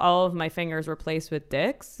have all of my fingers replaced with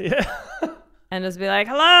dicks. Yeah. And just be like,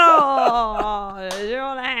 hello. Do you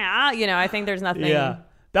wanna hang out? You know, I think there's nothing. Yeah.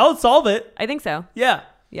 That would solve it. I think so. Yeah.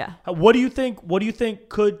 Yeah. What do you think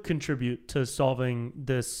could contribute to solving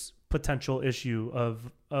this potential issue of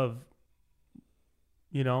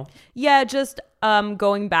you know? Yeah, just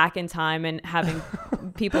going back in time and having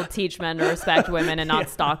people teach men to respect women and not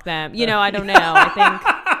stalk them. You know, I don't know. I think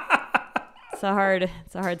it's a hard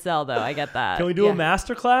sell though. I get that. Can we do a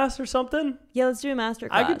master class or something? Yeah, let's do a master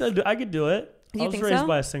class. I could do it. I was raised so?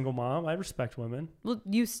 by a single mom. I respect women. Well,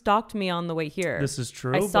 you stalked me on the way here. This is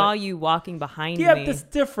true. I saw you walking behind me. Yeah, but that's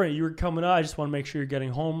different. You were coming up. I just want to make sure you're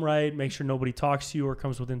getting home right. Make sure nobody talks to you or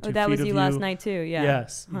comes within 2 feet of you. That was you last night too. Yeah.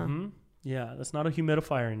 Yes. Huh. Mm-hmm. Yeah, that's not a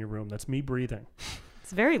humidifier in your room. That's me breathing.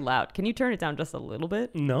 It's very loud. Can you turn it down just a little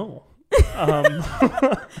bit? No.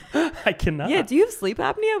 I cannot. Yeah, do you have sleep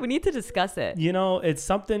apnea? We need to discuss it. You know, it's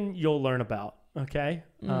something you'll learn about, okay?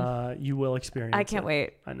 You will experience I can't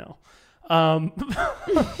wait. I know.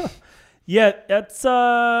 Yeah, that's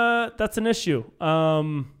an issue.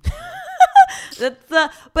 That's a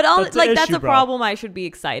problem I should be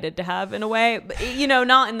excited to have in a way. But, you know,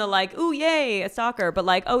 not in the like, ooh, yay, a stalker, but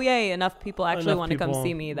like, oh, yay, enough people actually want to come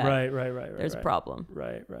see me that there's a problem.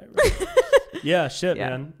 Right. Yeah, shit,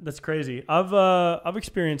 man. That's crazy. I've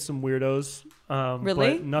experienced some weirdos.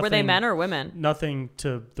 Really? Were they men or women? Nothing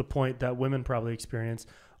to the point that women probably experience.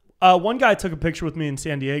 One guy took a picture with me in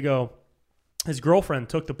San Diego. His girlfriend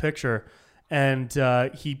took the picture, and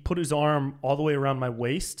he put his arm all the way around my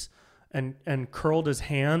waist and curled his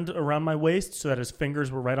hand around my waist so that his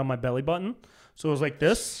fingers were right on my belly button. So it was like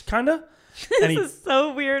this, kind of. This is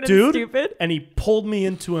so weird and stupid. And he pulled me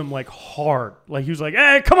into him like hard. Like he was like,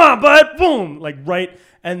 hey, come on, bud. Boom. Like right.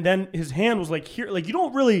 And then his hand was like here. Like you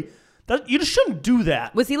don't really, you just shouldn't do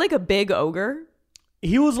that. Was he like a big ogre?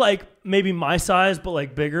 He was like maybe my size, but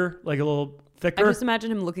like bigger, like a little thicker. I just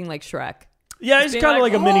imagine him looking like Shrek. Yeah, he's kind of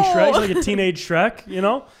like a mini Shrek, like a teenage Shrek, you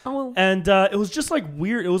know? Oh. And it was just like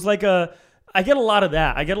weird. It was like I get a lot of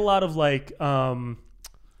that. I get a lot of like, and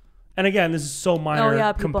again, this is so minor. Oh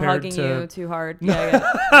yeah, people compared hugging to, you too hard.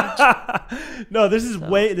 Yeah. No, this is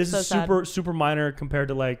this is super minor compared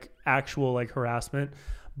to like actual like harassment.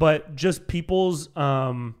 But just people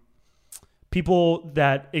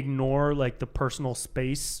that ignore like the personal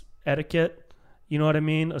space etiquette. You know what I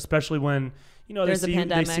mean? Especially when, you know, they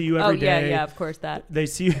see you every day. Yeah, of course that. They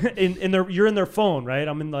see you you're in their phone, right?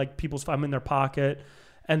 I'm in like I'm in their pocket.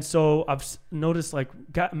 And so I've noticed like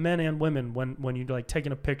men and women when you like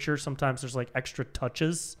taking a picture, sometimes there's like extra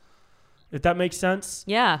touches, if that makes sense.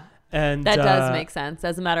 Yeah. And that does make sense,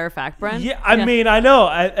 as a matter of fact, Brent. Yeah, I mean, I know.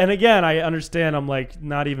 And again, I understand I'm like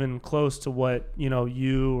not even close to what, you know,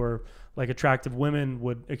 you or like attractive women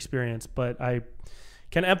would experience, but I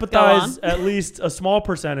can empathize at least a small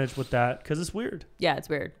percentage with that because it's weird. Yeah, it's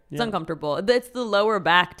weird. It's uncomfortable. It's the lower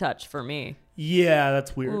back touch for me. Yeah,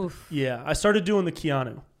 that's weird. Oof. Yeah, I started doing the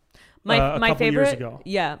Keanu my couple favorite, years ago.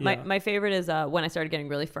 Yeah, my favorite is when I started getting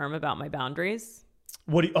really firm about my boundaries.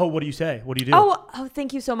 What do you say? What do you do? Oh,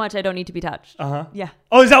 thank you so much. I don't need to be touched. Uh-huh. Yeah.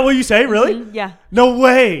 Oh, is that what you say? Really? Mm-hmm. Yeah. No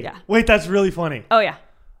way. Yeah. Wait, that's really funny. Oh, yeah.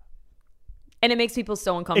 And it makes people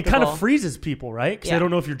so uncomfortable. It kind of freezes people, right? Because they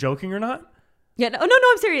don't know if you're joking or not. Yeah. No,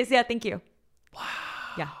 I'm serious. Yeah, thank you. Wow.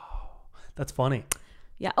 Yeah. That's funny.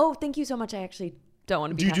 Yeah. Oh, thank you so much. I actually don't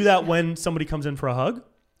want to be Do you do that when somebody comes in for a hug?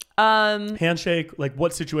 Handshake? Like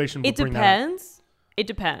what situation would bring that up? It depends. It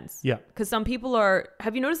depends. Yeah. Because some people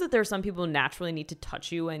have you noticed that there are some people who naturally need to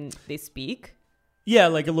touch you when they speak? Yeah,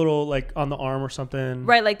 like a little like on the arm or something.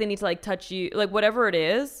 Right, like they need to like touch you, like whatever it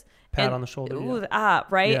is. Pat on the shoulder. Ooh, yeah.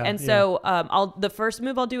 Right? Yeah, and so the first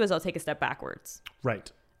move I'll do is I'll take a step backwards. Right.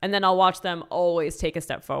 And then I'll watch them always take a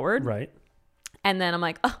step forward. Right. And then I'm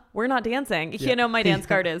like, oh, we're not dancing. Yeah. You know, my dance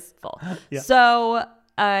card is full. Yeah. So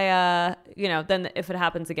I, then if it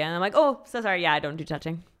happens again, I'm like, oh, so sorry. Yeah, I don't do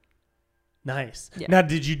touching. Nice. Yeah. Yeah. Now,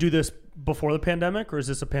 did you do this before the pandemic or is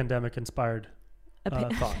this a pandemic inspired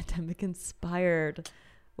thought? Pandemic inspired.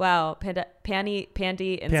 Wow. Pandy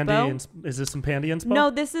inspo? Is this some pandy inspo? No,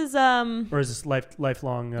 this is or is this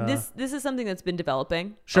lifelong this is something that's been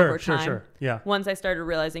developing over time. Sure. Yeah. Once I started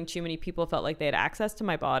realizing too many people felt like they had access to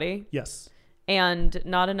my body. Yes. And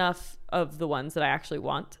not enough of the ones that I actually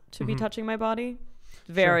want to be touching my body.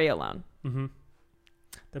 Very alone. Mm-hmm.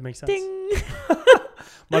 That makes sense. Ding.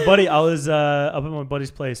 My buddy, I was up at my buddy's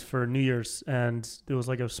place for New Year's, and it was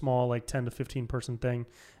like a small, like 10 to 15 person thing.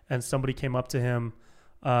 And somebody came up to him.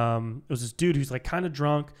 It was this dude who's like kind of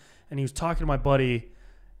drunk, and he was talking to my buddy.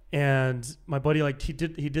 And my buddy, like he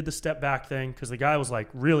did the step back thing because the guy was like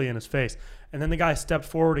really in his face. And then the guy stepped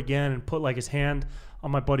forward again and put like his hand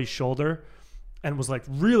on my buddy's shoulder and was like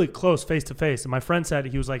really close face to face. And my friend said,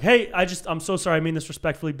 he was like, hey, I'm so sorry. I mean this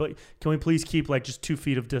respectfully, but can we please keep like just 2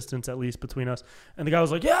 feet of distance at least between us? And the guy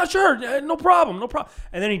was like, yeah, sure. No problem. No problem.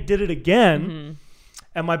 And then he did it again. Mm-hmm.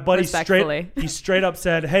 And my buddy straight up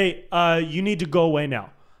said, hey, you need to go away now.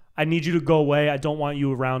 I need you to go away. I don't want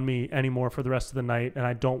you around me anymore for the rest of the night. And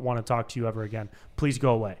I don't want to talk to you ever again. Please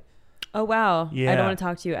go away. Oh, wow. Yeah. I don't want to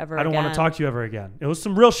talk to you ever again. I don't want to talk to you ever again. It was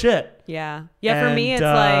some real shit. Yeah. Yeah. For me, it's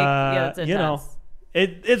it's intense. You know,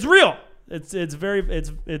 it's real.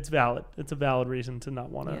 It's valid. It's a valid reason to not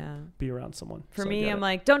want to be around someone. For me, I'm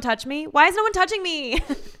like, don't touch me. Why is no one touching me?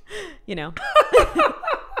 You know.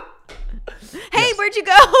 Hey, yes. Where'd you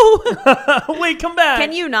go? Wait, come back.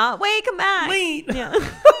 Can you not? Wait, come back. Wait. Yeah.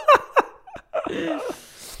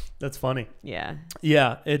 That's funny. Yeah.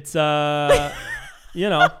 Yeah. It's, you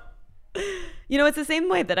know. You know, it's the same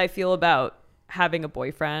way that I feel about having a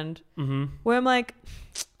boyfriend, where I'm like,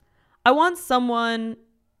 I want someone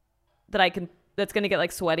that's going to get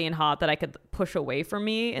like sweaty and hot that I could push away from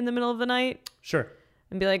me in the middle of the night. Sure.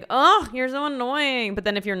 And be like, oh, you're so annoying. But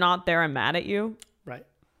then if you're not there, I'm mad at you. Right.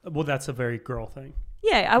 Well, that's a very girl thing.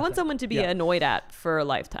 Yeah, I want someone to be annoyed at for a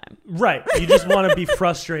lifetime. Right. You just want to be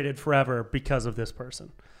frustrated forever because of this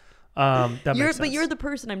person. That makes sense. But you're the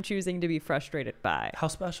person I'm choosing to be frustrated by. How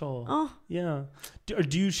special. Oh. Yeah.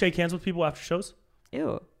 Do you shake hands with people after shows?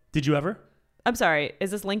 Ew. Did you ever? I'm sorry. Is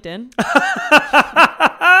this LinkedIn?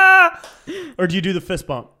 Or do you do the fist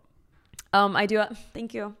bump? I do.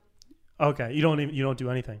 Thank you. Okay. You don't do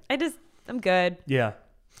anything. I'm good. Yeah.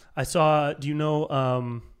 I saw, do you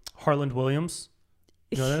know Harland Williams?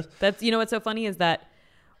 You know this? You know what's so funny is that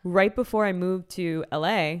right before I moved to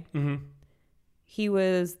LA, he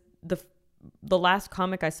was the last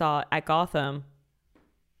comic I saw at Gotham.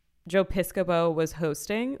 Joe Piscopo was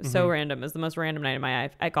hosting. So random. It was the most random night of my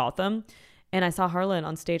life at Gotham. And I saw Harlan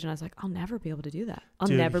on stage and I was like, I'll never be able to do that. I'll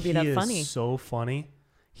never be that funny. He is so funny.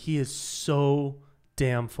 He is so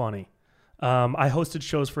damn funny. I hosted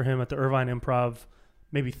shows for him at the Irvine Improv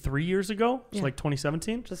maybe 3 years ago. It's like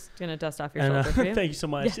 2017. Just going to dust off your shoulder for you. Thank you so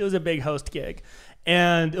much. Yeah. It was a big host gig.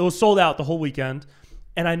 And it was sold out the whole weekend.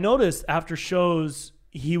 And I noticed after shows,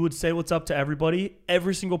 he would say what's up to everybody.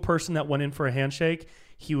 Every single person that went in for a handshake,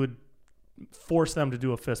 he would force them to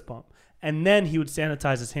do a fist bump. And then he would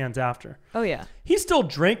sanitize his hands after. Oh, yeah. He's still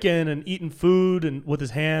drinking and eating food and with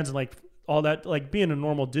his hands and like all that, like being a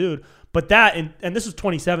normal dude. But that, and this was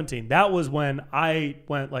 2017. That was when I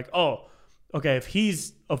went like, oh, okay, if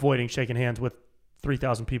he's avoiding shaking hands with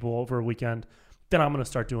 3,000 people over a weekend, then I'm going to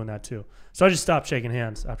start doing that too. So I just stopped shaking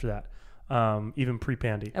hands after that, even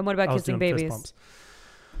pre-pandy. And what about kissing babies?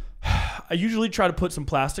 I usually try to put some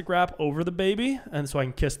plastic wrap over the baby, and so I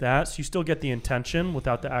can kiss that. So you still get the intention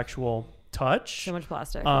without the actual touch. So much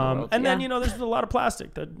plastic. And then, there's a lot of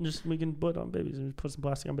plastic that we can put on babies. And put some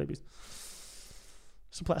plastic on babies.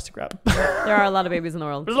 Some plastic wrap. There are a lot of babies in the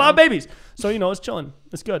world. There's a lot of babies. So, it's chilling.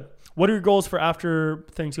 It's good. What are your goals for after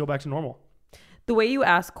things go back to normal? The way you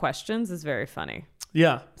ask questions is very funny.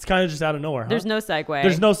 Yeah. It's kind of just out of nowhere, huh? There's no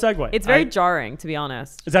segue. It's very jarring, to be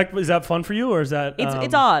honest. Is that fun for you, or is that...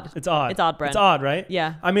 It's odd. It's odd. It's odd, Brent. It's odd, right?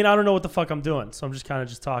 Yeah. I mean, I don't know what the fuck I'm doing, so I'm just kind of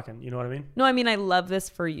just talking. You know what I mean? No, I mean, I love this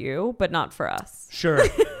for you, but not for us. Sure.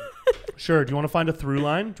 Sure. Do you want to find a through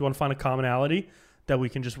line? Do you want to find a commonality that we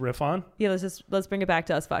can just riff on? Yeah, let's bring it back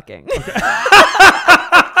to us fucking. Okay.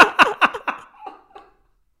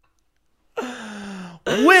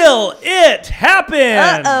 Will it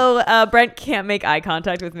happen? Brent can't make eye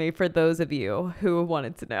contact with me for those of you who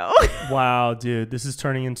wanted to know. Wow, dude. This is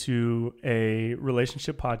turning into a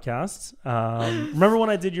relationship podcast. Remember when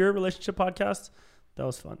I did your relationship podcast? That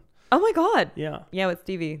was fun. Oh my God. Yeah. Yeah, with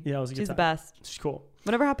Stevie. Yeah, it was a good She's time. the best. She's cool.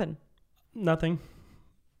 Whatever happened? Nothing.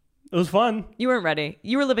 It was fun. You weren't ready.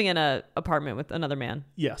 You were living in an apartment with another man.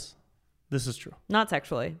 Yes. This is true. Not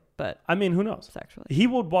sexually, but... I mean, who knows? Sexually. He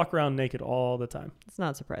would walk around naked all the time. It's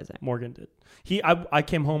not surprising. Morgan did. I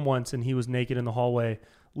came home once and he was naked in the hallway,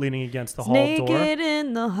 leaning against the hall door. Naked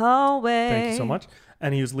in the hallway. Thank you so much.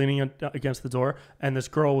 And he was leaning against the door, and this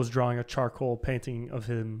girl was drawing a charcoal painting of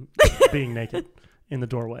him being naked in the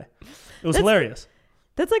doorway. It was hilarious.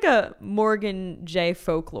 That's like a Morgan J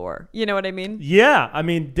folklore. You know what I mean? Yeah. I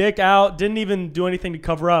mean, dick out. Didn't even do anything to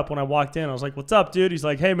cover up when I walked in. I was like, what's up, dude? He's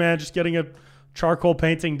like, hey, man, just getting a charcoal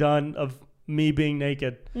painting done of me being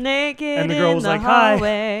naked. Naked And the girl was in the like, "Hi,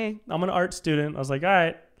 hallway." I'm an art student." I was like, "All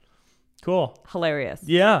right, cool." Hilarious.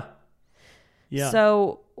 Yeah. Yeah.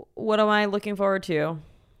 So what am I looking forward to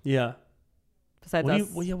Yeah. besides What are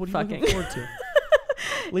us you fucking? looking forward to?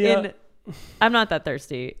 Leah. I'm not that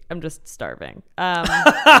thirsty. I'm just starving.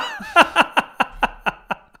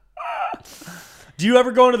 Do you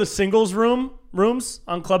ever go into the singles rooms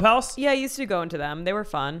on Clubhouse? Yeah, I used to go into them. They were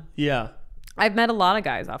fun. Yeah. I've met a lot of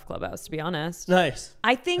guys off Clubhouse, to be honest. Nice.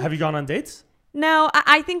 I think. Have you gone on dates? No,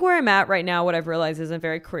 I think where I'm at right now, what I've realized isn't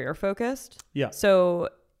very career focused. Yeah. So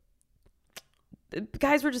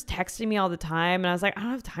guys were just texting me all the time, and I was like, I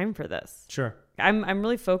don't have time for this. Sure. I'm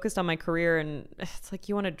really focused on my career, and it's like,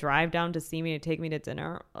 you want to drive down to see me to take me to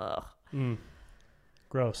dinner? Ugh.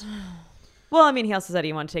 Gross. Well, I mean, he also said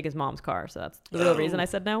he wanted to take his mom's car, so that's the real reason I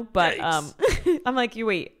said no. But I'm like,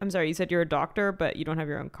 I'm sorry, you said you're a doctor, but you don't have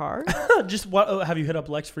your own car? Just what? Have you hit up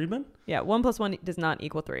Lex Friedman? Yeah, 1 + 1 does not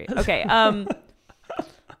equal 3. Okay.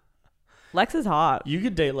 Lex is hot. You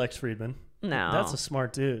could date Lex Friedman. No. That's a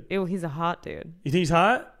smart dude. Ew, he's a hot dude. You think he's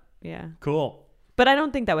hot? Yeah. Cool. But I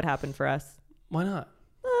don't think that would happen for us. Why not?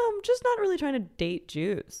 Just not really trying to date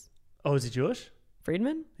Jews. Oh, is he Jewish?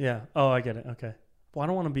 Friedman? Yeah. Oh, I get it. Okay. Well, I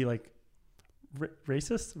don't want to be like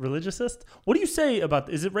racist, religiousist. What do you say about?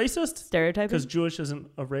 Is it racist? Stereotyping? Because Jewish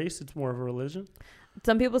isn't a race; it's more of a religion.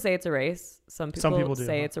 Some people say it's a race. Some people do,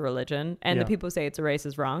 say it's a religion, and the people who say it's a race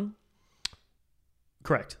is wrong.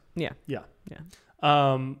 Correct. Yeah. Yeah. Yeah.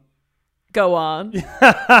 Go on.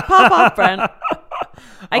 Pop off, Brent.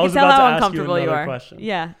 I can tell how uncomfortable you are. Question.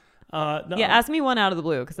 Yeah. No. Yeah. Ask me one out of the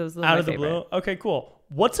blue because it was out of the blue. Okay, cool.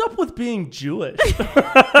 What's up with being Jewish?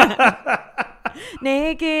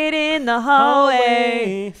 Naked in the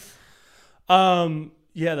hallway.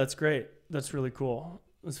 Yeah, that's great. That's really cool.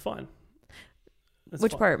 It's fun.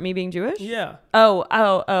 Which part? Me being Jewish? Yeah.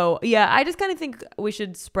 Oh. Yeah. I just kind of think we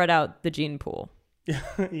should spread out the gene pool.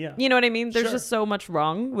 Yeah. You know what I mean? There's Sure. just so much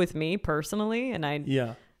wrong with me personally, and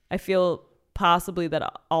I feel possibly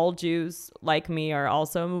that all Jews like me are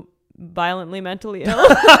also violently mentally ill.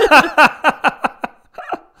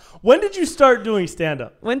 When did you start doing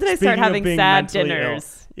stand-up? When did I start having sad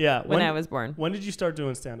dinners? Ill. Yeah. When I was born. When did you start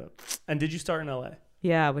doing stand-up? And did you start in LA?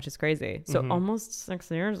 Yeah, which is crazy. So almost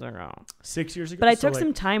 6 years ago. 6 years ago? But I took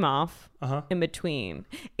some time off Uh-huh. in between.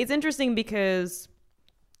 It's interesting because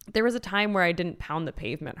there was a time where I didn't pound the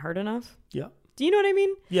pavement hard enough. Yeah. Do you know what I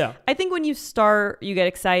mean? Yeah. I think when you start, you get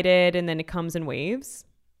excited and then it comes in waves.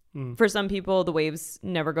 For some people, the waves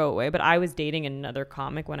never go away. But I was dating another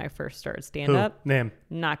comic when I first started stand-up. Name?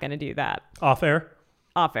 Not going to do that. Off air?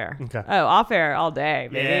 Off air. Okay. Oh, off air all day,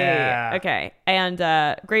 baby. Yeah. Okay. And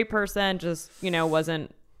great person, just,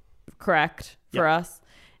 wasn't correct for us.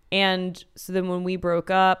 And so then when we broke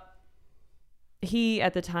up, he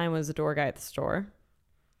at the time was a door guy at the store.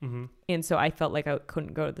 Mm-hmm. And so I felt like I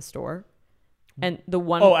couldn't go to the store. And the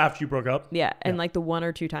one... Oh, after you broke up? Yeah. And like the 1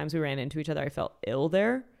 or 2 times we ran into each other, I felt ill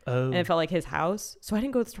there. Oh. And it felt like his house. So I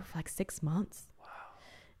didn't go to the store for like 6 months. Wow.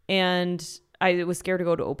 And I was scared to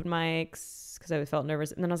go to open mics because I felt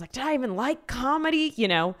nervous. And then I was like, did I even like comedy?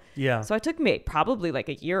 Yeah. So I took probably like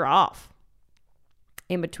a year off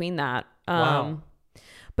in between that. Wow.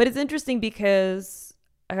 But it's interesting because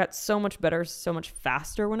I got so much better, so much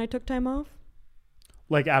faster when I took time off.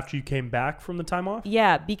 Like after you came back from the time off?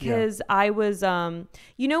 Yeah, because I was, when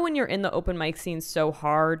you're in the open mic scene so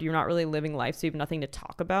hard, you're not really living life, so you have nothing to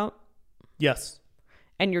talk about. Yes.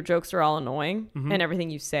 And your jokes are all annoying, and everything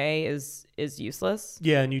you say is useless.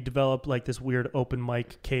 Yeah, and you develop like this weird open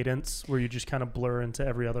mic cadence where you just kind of blur into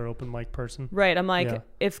every other open mic person. Right. I'm like,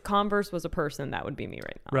 if Converse was a person, that would be me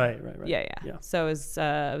right now. Right. Yeah. So it was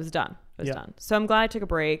done. It was done. So I'm glad I took a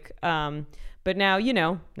break. But now,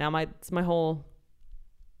 now it's my whole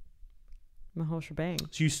shebang.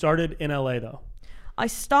 So you started in LA though? I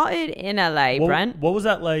started in LA, Brent. What was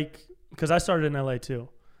that like? Because I started in LA too.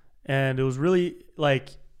 And it was really like,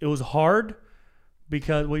 it was hard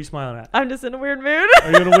because, what are you smiling at? I'm just in a weird mood.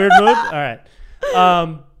 Are you in a weird mood? All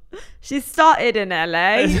right. She started in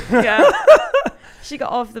LA. Yeah. She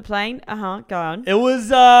got off the plane. Go on. It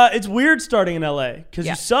was, it's weird starting in LA because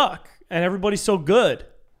you suck and everybody's so good.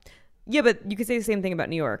 Yeah, but you could say the same thing about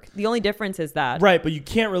New York. The only difference is that. Right, but you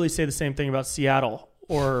can't really say the same thing about Seattle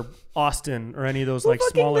or Austin or any of those like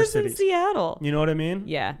smaller cities. In Seattle. You know what I mean?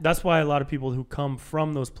 Yeah. That's why a lot of people who come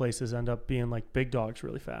from those places end up being like big dogs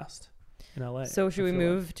really fast in LA. So should we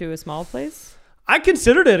move to a small place? I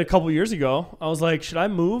considered it a couple years ago. I was like, should I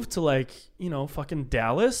move to like, fucking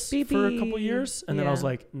Dallas for a couple years? And then I was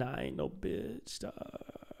like, nah, ain't no bitch.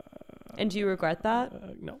 And do you regret that?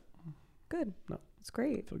 No. Good. No. It's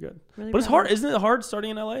great. I feel good. Really But it's hard. Isn't it hard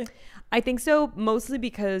starting in LA? I think so, mostly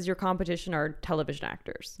because your competition are television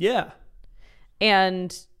actors. Yeah.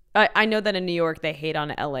 And I know that in New York, they hate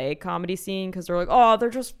on LA comedy scene because they're like, oh, they're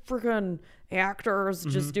just freaking actors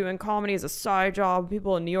just doing comedy as a side job.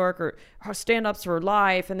 People in New York are stand-ups for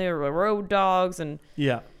life and they're road dogs. And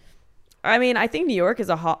Yeah. I mean, I think New York is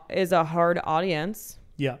a hard audience.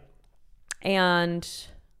 Yeah. And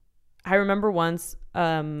I remember once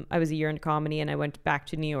I was a year into comedy and I went back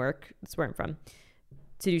to New York. That's where I'm from.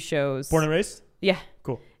 To do shows. Born and raised? Yeah.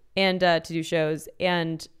 Cool. And to do shows.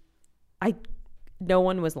 And no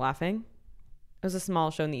one was laughing. It was a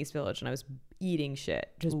small show in the East Village and I was eating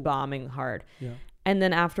shit, just bombing hard. Yeah. And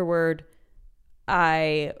then afterward,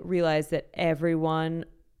 I realized that everyone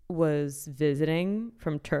was visiting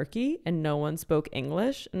from Turkey and no one spoke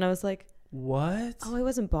English. And I was like, what? oh, I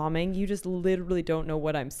wasn't bombing. You just literally don't know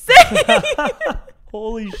what I'm saying.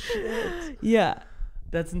 Holy shit. Yeah.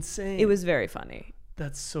 That's insane. It was very funny.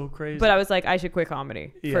 That's so crazy. But I was like, I should quit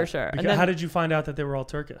comedy for sure. Because And then how did you find out that they were all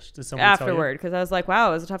Turkish? Did someone afterward, because I was like, wow,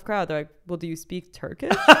 it was a tough crowd. They're like, well, do you speak Turkish?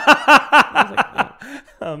 I was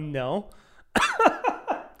like, no. No.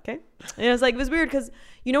 Okay. And it was like, it was weird because,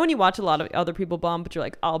 you know, when you watch a lot of other people bomb, but you're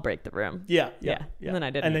like, I'll break the room. Yeah. And then I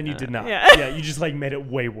didn't. And then you did not. Yeah. Yeah. You just like made it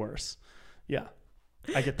way worse. Yeah.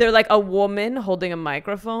 I get that. They're like a woman holding a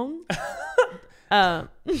microphone.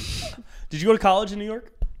 Did you go to college in New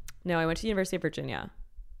York? No, I went to the University of Virginia.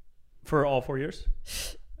 For all 4 years?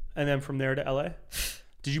 And then from there to LA?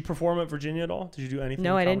 Did you perform at Virginia at all? Did you do anything?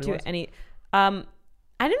 No, I didn't do any. I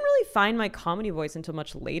didn't really find my comedy voice until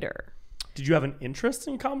much later. Did you have an interest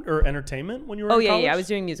in comedy or entertainment when you were in college? Yeah. I was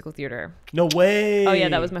doing musical theater. No way. Oh, yeah.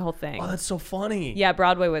 That was my whole thing. Oh, that's so funny. Yeah.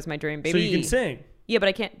 Broadway was my dream, baby. So you can sing? Yeah, but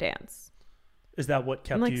I can't dance. Is that what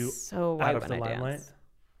kept I'm like you so white out of when the I limelight? dance.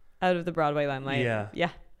 Out of the Broadway limelight. Yeah. Yeah.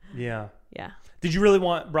 Yeah. Yeah. Did you really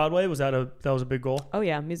want Broadway? Was that a big goal? Oh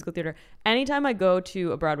yeah, musical theater. Anytime I go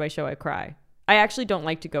to a Broadway show, I cry. I actually don't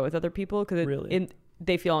like to go with other people because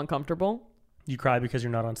they feel uncomfortable. You cry because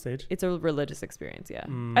you're not on stage? It's a religious experience, yeah.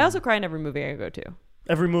 I also cry in every movie I go to.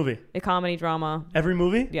 Every movie? A comedy, drama. Every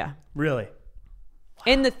movie? Yeah. Really?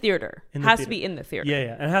 In the theater. Has to be in the theater.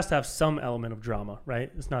 Yeah. And it has to have some element of drama,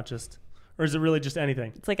 right? It's not just, or is it really just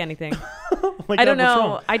anything? It's like anything. Like, I don't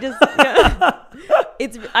know. I just,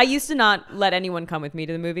 I used to not let anyone come with me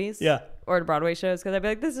to the movies. Yeah. Or to Broadway shows because I'd be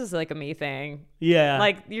like, this is like a me thing. Yeah.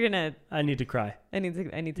 Like you're going to. I need to cry. I need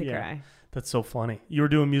to cry. That's so funny. You were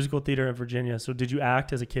doing musical theater in Virginia. So did you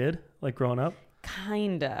act as a kid, like growing up?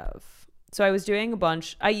 Kind of. So I was doing a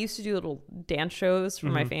bunch. I used to do little dance shows for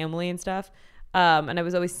my family and stuff. And I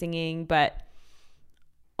was always singing, but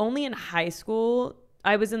only in high school.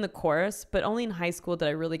 I was in the chorus, but only in high school did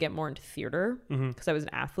I really get more into theater because I was an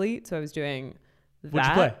athlete. So I was doing that. What'd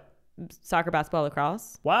you play? Soccer, basketball,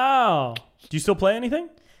 lacrosse. Wow. Do you still play anything?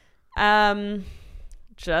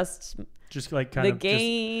 Just like kind the of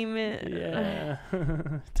game. Yeah.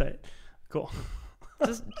 Tight. Cool.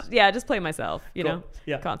 just play myself, you know,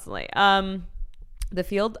 constantly. The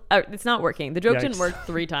field, it's not working. The joke didn't work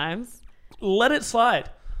 3 times. Let it slide.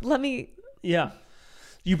 Yeah.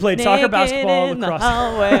 You played Naked soccer, basketball, in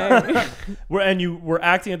lacrosse. And you were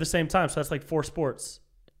acting at the same time. So that's like 4 sports.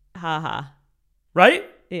 Haha. Right?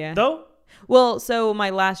 Yeah. Though? Well, so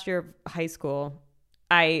my last year of high school,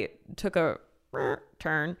 I took a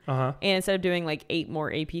turn. And instead of doing like 8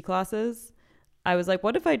 more AP classes, I was like,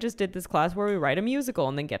 what if I just did this class where we write a musical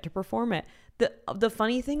and then get to perform it? The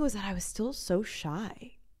funny thing was that I was still so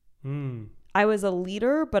shy. I was a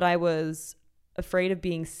leader, but I was afraid of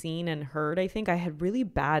being seen and heard. I think I had really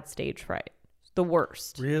bad stage fright. The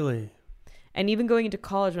worst. Really? And even going into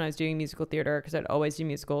college when I was doing musical theater, because I'd always do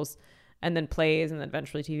musicals and then plays and then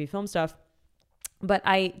eventually TV film stuff. But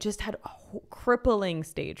I just had crippling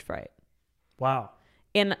stage fright. Wow.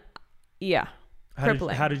 And yeah,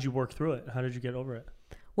 crippling. How did you work through it? How did you get over it?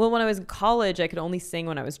 Well, when I was in college, I could only sing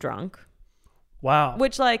when I was drunk. Wow.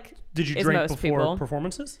 Which did you is drink most before people.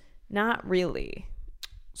 Performances? Not really.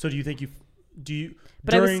 So do you think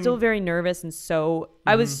But I was still very nervous and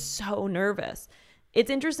I was so nervous. It's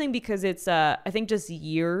interesting because it's I think just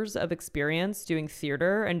years of experience doing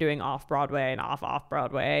theater and doing off Broadway and off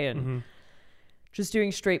Broadway and just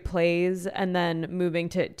doing straight plays and then moving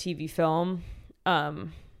to TV film.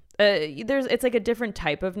 It's like a different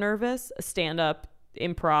type of nervous, stand up,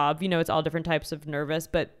 improv, it's all different types of nervous,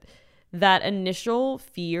 but that initial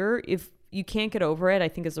fear, if you can't get over it, I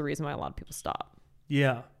think is the reason why a lot of people stop.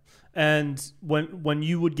 Yeah. And when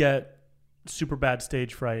you would get super bad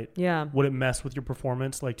stage fright, would it mess with your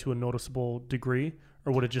performance like to a noticeable degree,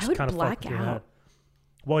 or would it just kind of fuck with your head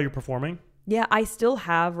while you're performing? Yeah, I still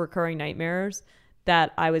have recurring nightmares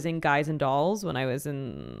that I was in Guys and Dolls when I was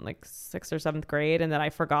in like 6th or 7th grade, and that I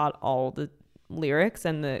forgot all the lyrics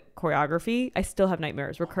and the choreography. I still have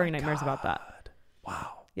recurring nightmares about that.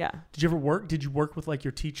 Wow. Yeah. Did you work with like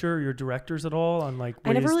your teacher, your directors at all on like ways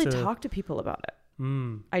I never really talked to people about it.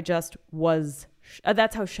 I just was,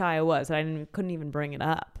 that's how shy I was. I couldn't even bring it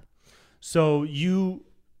up. So you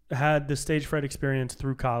had the stage fright experience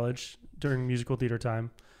through college during musical theater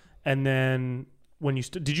time. And then when you,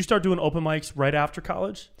 did you start doing open mics right after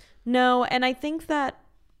college? No. And I think that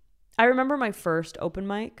I remember my first open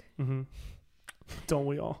mic. Mm-hmm. Don't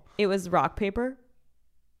we all? It was rock, paper.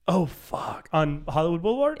 Oh, fuck. On Hollywood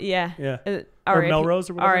Boulevard? Yeah. Yeah. Or Melrose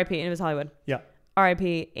or whatever? R.I.P. And it was Hollywood. Yeah.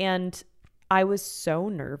 R.I.P. And I was so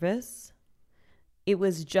nervous. It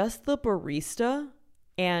was just the barista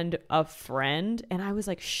and a friend. And I was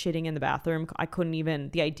like shitting in the bathroom. I couldn't even,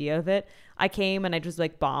 the idea of it. I came and I just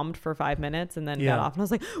like bombed for 5 minutes and then got off. And I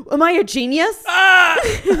was like, am I a genius? Ah!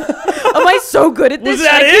 Am I so good at this? Was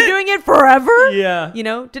that Should I keep doing it forever? Yeah. You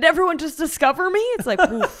know, did everyone just discover me? It's like,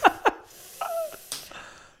 oof.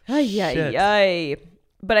 Ay.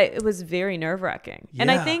 But it was very nerve-wracking. Yeah.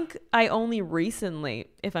 And I think I only recently,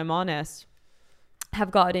 if I'm honest,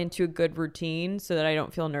 have gotten into a good routine so that I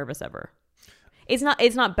don't feel nervous ever. It's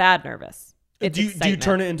not bad nervous. It's do you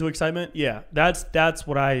turn it into excitement? Yeah. That's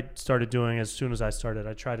what I started doing as soon as I started.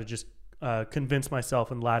 I try to just convince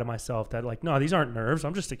myself and lie to myself that like, no, these aren't nerves.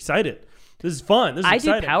 I'm just excited. This is fun. This is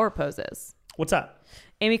exciting. I do power poses. What's that?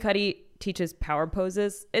 Amy Cuddy teaches power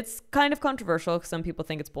poses. It's kind of controversial because some people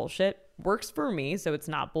think it's bullshit. Works for me, so it's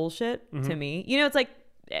not bullshit to me. You know, it's like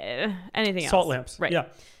anything else. Salt lamps. Right. Yeah.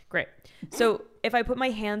 Great. So if I put my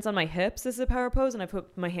hands on my hips, this is a power pose, and I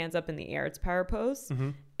put my hands up in the air, it's power pose. Mm-hmm.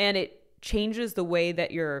 And it changes the way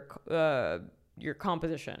that your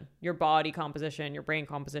composition, your body composition, your brain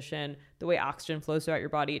composition, the way oxygen flows throughout your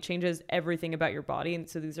body. It changes everything about your body. And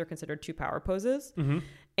so these are considered 2 power poses. Mm-hmm.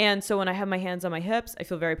 And so when I have my hands on my hips, I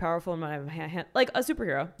feel very powerful. And when I have my hand, like a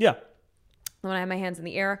superhero. Yeah. And when I have my hands in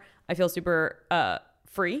the air, I feel super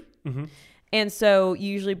free. Mm-hmm. And so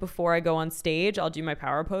usually before I go on stage, I'll do my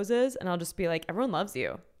power poses and I'll just be like, everyone loves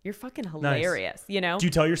you. You're fucking hilarious. Nice. You know? Do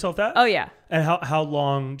you tell yourself that? Oh, yeah. And how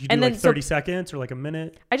long? Do you do like 30 seconds or like a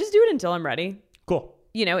minute? I just do it until I'm ready. Cool.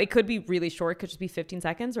 You know, it could be really short. It could just be 15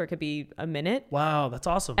 seconds or it could be a minute. Wow, that's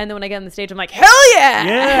awesome. And then when I get on the stage, I'm like, hell yeah!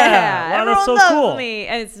 Yeah! Wow, that's so cool. Me.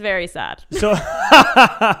 And it's very sad. So,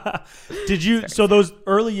 so those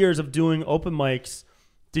early years of doing open mics,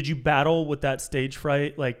 did you battle with that stage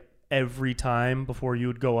fright like every time before you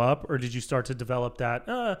would go up? Or did you start to develop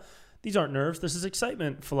that, these aren't nerves, this is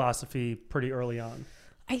excitement philosophy pretty early on?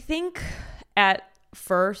 I think at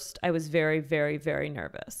first I was very, very, very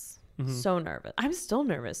nervous. Mm-hmm. So nervous. I'm still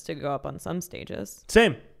nervous to go up on some stages.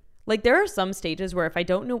 Same. Like there are some stages where if I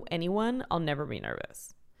don't know anyone, I'll never be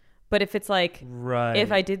nervous. But if it's like,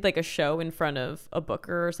 if I did like a show in front of a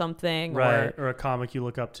booker or something, or a comic you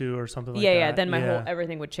look up to or something like that. Yeah, then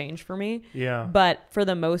everything would change for me. Yeah. But for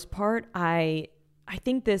the most part, I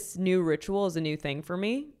think this new ritual is a new thing for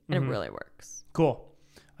me and it really works. Cool.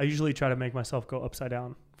 I usually try to make myself go upside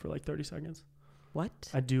down for like 30 seconds. What?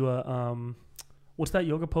 I do what's that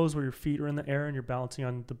yoga pose where your feet are in the air and you're balancing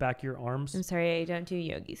on the back of your arms? I'm sorry, I don't do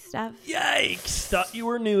yogi stuff. Yikes! Thought you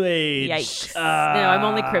were new age. Yikes! No, I'm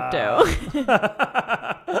only crypto.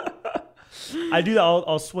 I do that.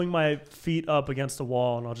 I'll swing my feet up against the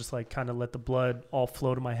wall and I'll just like kind of let the blood all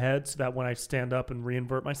flow to my head so that when I stand up and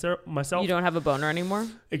reinvert myself. You don't have a boner anymore?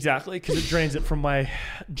 Exactly, because it drains it from my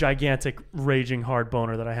gigantic, raging hard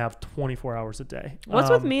boner that I have 24 hours a day.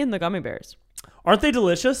 What's with me and the gummy bears? Aren't they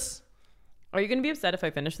delicious? Are you going to be upset if I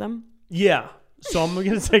finish them? Yeah. So I'm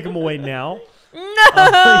going to take them away now.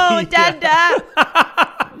 No, Dada.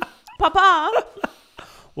 Papa.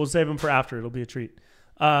 We'll save them for after. It'll be a treat.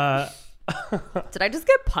 Did I just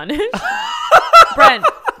get punished? Brent,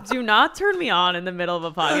 do not turn me on in the middle of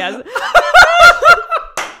a podcast.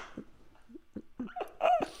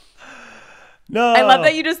 No. I love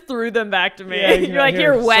that you just threw them back to me. Yeah, You're like,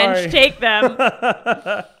 here, wench, sorry. take them.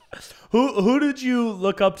 Who did you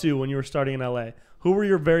look up to when you were starting in LA? Who were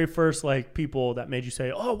your very first like people that made you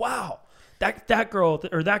say, "Oh wow, that girl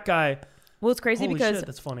or that guy"? Well, it's crazy because shit,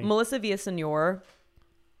 that's funny. Melissa Villasenor,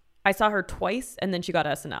 I saw her twice, and then she got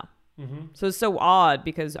SNL. Mm-hmm. So it's so odd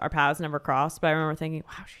because our paths never crossed. But I remember thinking,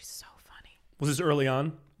 "Wow, she's so funny." Was this early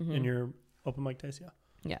on in your open mic days? Yeah.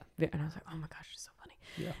 Yeah, and I was like, "Oh my gosh, she's so funny."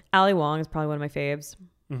 Yeah. Ali Wong is probably one of my faves.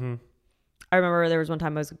 Mm-hmm. I remember there was one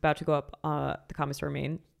time I was about to go up the Comedy Store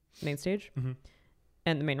main stage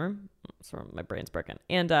and the main room. So my brain's broken.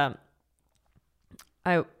 And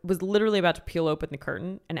I was literally about to peel open the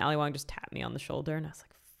curtain and Ali Wong just tapped me on the shoulder and I was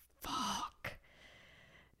like, fuck.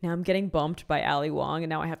 Now I'm getting bumped by Ali Wong, and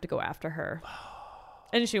now I have to go after her.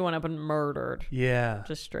 And she went up and murdered. Yeah.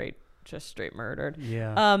 Just straight murdered.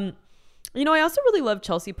 Yeah. I also really love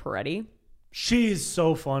Chelsea Peretti. She's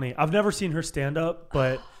so funny. I've never seen her stand up,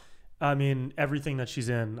 but I mean, everything that she's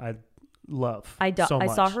in, I love so much.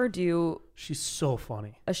 I saw her do She's so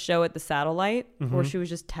funny. a show at the Satellite where she was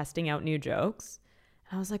just testing out new jokes.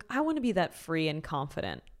 And I was like, I want to be that free and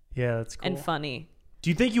confident. Yeah, that's cool. And funny. Do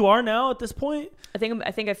you think you are now at this point? I think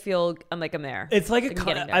I feel I'm there. It's like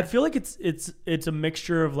I feel like it's a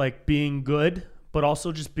mixture of like being good, but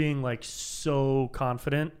also just being like so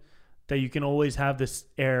confident that you can always have this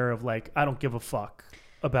air of like, I don't give a fuck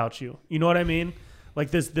about you. You know what I mean? Like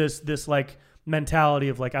this like mentality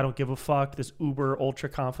of like, I don't give a fuck, this uber ultra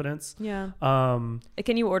confidence. Yeah.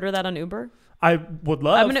 Can you order that on Uber? I would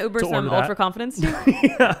love. I'm gonna Uber some ultra confidence too.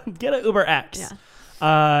 Yeah, get an Uber X.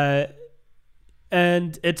 Yeah.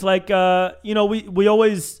 And it's like, we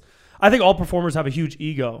always, I think all performers have a huge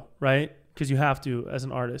ego, right? Because you have to, as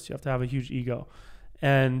an artist, you have to have a huge ego.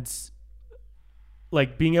 And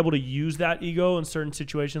like being able to use that ego in certain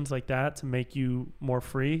situations like that to make you more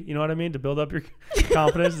free, you know what I mean? To build up your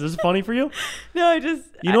confidence. Is this funny for you? No, You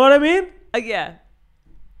know what I mean? Yeah.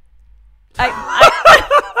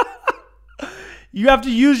 You have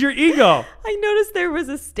to use your ego. I noticed there was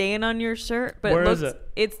a stain on your shirt, but Where is it?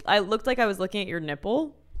 I looked like I was looking at your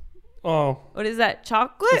nipple. Oh. What is that?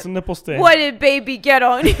 Chocolate? It's a nipple stain. What did baby get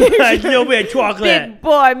on here? You'll be a chocolate. Big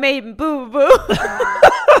boy made boo boo.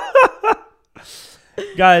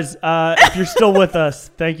 Guys, if you're still with us,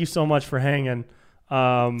 thank you so much for hanging.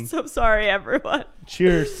 So sorry, everyone.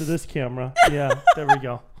 Cheers to this camera. Yeah, there we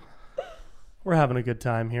go. We're having a good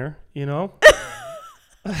time here, you know?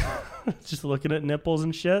 Just looking at nipples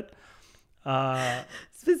and shit. That's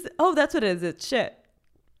what it is. It's shit.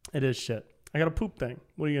 It is shit. I got a poop thing.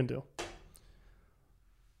 What are you gonna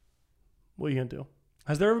do?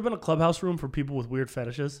 Has there ever been a Clubhouse room for people with weird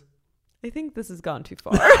fetishes? I think this has gone too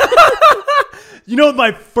far. You know,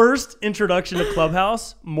 my first introduction to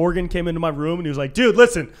Clubhouse, Morgan came into my room and he was like, dude,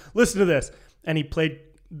 listen to this. And he played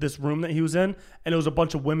this room that he was in, and it was a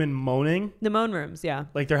bunch of women moaning. The moan rooms, yeah.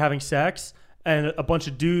 Like they're having sex. And a bunch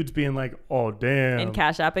of dudes being like, oh, damn. And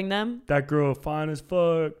cash apping them. That girl fine as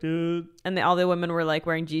fuck, dude. And all the women were like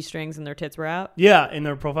wearing G-strings and their tits were out. Yeah, in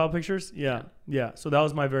their profile pictures. Yeah. So that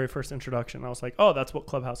was my very first introduction. I was like, oh, that's what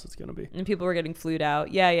Clubhouse is going to be. And people were getting flued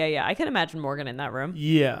out. Yeah. I can imagine Morgan in that room.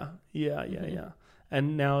 Yeah.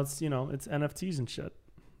 And now it's, it's NFTs and shit.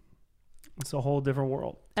 It's a whole different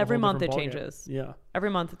world. Every month it changes. Yeah.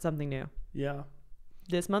 Every month it's something new. Yeah.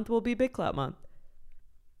 This month will be Big Clout month.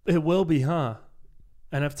 It will be, huh?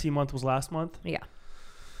 NFT month was last month? Yeah.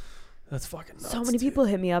 That's fucking nuts. So many people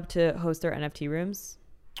hit me up to host their NFT rooms.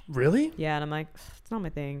 Really? Yeah, and I'm like, it's not my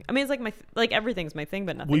thing. I mean, it's like everything's my thing,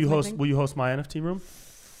 but nothing. Will you host my NFT room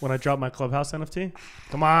when I drop my Clubhouse NFT?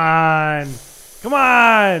 Come on.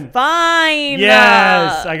 Fine.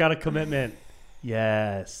 Yes, I got a commitment.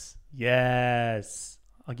 Yes.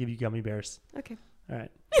 I'll give you gummy bears. Okay. All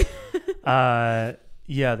right.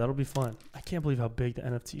 Yeah, that'll be fun. I can't believe how big the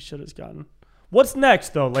NFT shit has gotten. What's next,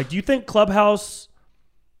 though? Like, do you think Clubhouse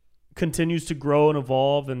continues to grow and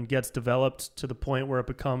evolve and gets developed to the point where it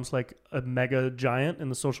becomes like a mega giant in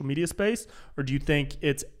the social media space? Or do you think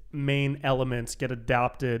its main elements get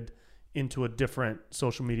adapted into a different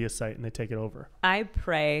social media site and they take it over? I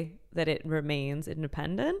pray that it remains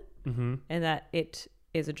independent and that it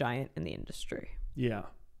is a giant in the industry. Yeah.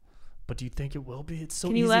 But do you think it will be? It's so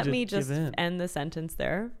easy to Can you let me me just end the sentence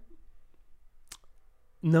there?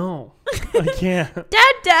 No, I can't.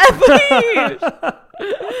 Dad,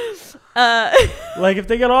 please. Like if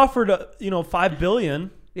they get offered, $5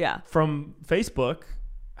 billion from Facebook,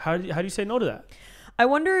 how do you say no to that? I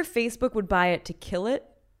wonder if Facebook would buy it to kill it,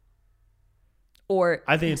 or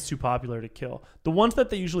I think it's too popular to kill. The ones that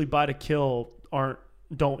they usually buy to kill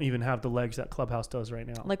don't even have the legs that Clubhouse does right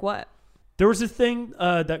now. Like what? There was a thing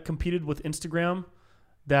that competed with Instagram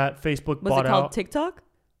that Facebook bought out. Was it called TikTok?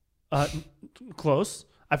 Close.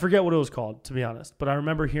 I forget what it was called, to be honest. But I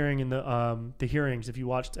remember hearing in the hearings, if you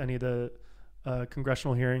watched any of the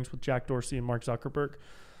congressional hearings with Jack Dorsey and Mark Zuckerberg,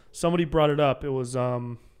 somebody brought it up. It was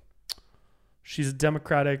she's a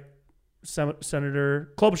Democratic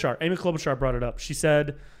Senator Klobuchar. Amy Klobuchar brought it up. She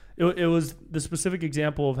said it was the specific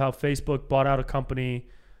example of how Facebook bought out a company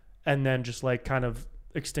and then just like kind of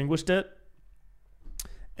extinguished it.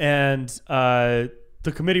 And the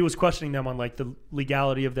committee was questioning them on like the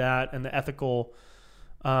legality of that and the ethical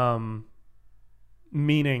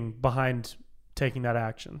meaning behind taking that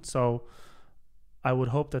action. So I would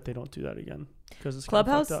hope that they don't do that again because it's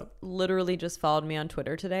Clubhouse kind of fucked up. Literally just followed me on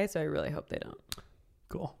Twitter today, so I really hope they don't.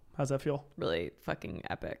 Cool. How's that feel? Really fucking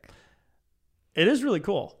epic. It is really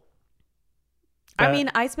cool. I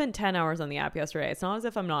mean, I spent 10 hours on the app yesterday. It's not as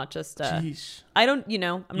if I'm not just Jeez. I don't, I'm You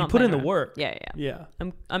not put in the playing around. work. Yeah.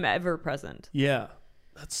 I'm ever present. Yeah.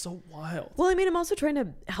 That's so wild. Well, I mean, I'm also trying to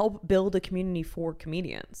help build a community for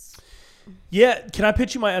comedians. Yeah. Can I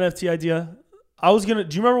pitch you my NFT idea? Do you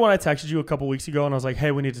remember when I texted you a couple weeks ago and I was like,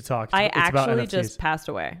 hey, we need to talk? I It's about actually NFTs. just passed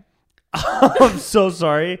away. I'm so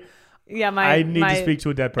sorry. Yeah, I need to speak to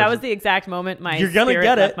a dead person. That was the exact moment my You're gonna spirit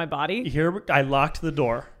get left it. my body. Here, I locked the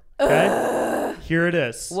door. Okay? Here it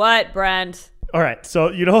is. What, Brent? All right.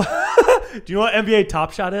 So, do you know what NBA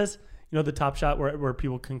Top Shot is? You know the Top Shot where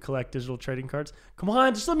people can collect digital trading cards? Come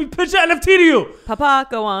on, just let me pitch the NFT to you. Papa,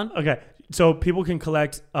 go on. Okay. So people can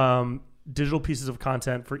collect digital pieces of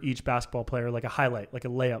content for each basketball player, like a highlight, like a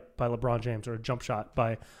layup by LeBron James or a jump shot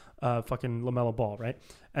by fucking LaMelo Ball, right?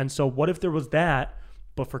 And so what if there was that,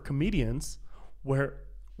 but for comedians, where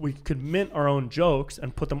we could mint our own jokes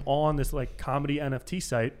and put them all on this like comedy NFT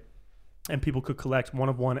site, and people could collect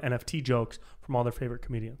one-of-one NFT jokes from all their favorite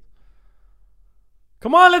comedians.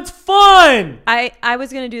 Come on, it's fun! I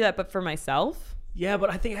was going to do that, but for myself. Yeah,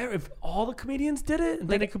 but I think if all the comedians did it,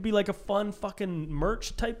 then it could be like a fun fucking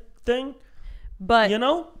merch type thing. But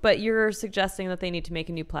But you're suggesting that they need to make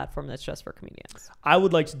a new platform that's just for comedians. I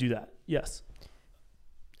would like to do that. Yes.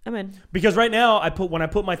 I'm in. Because right now, when I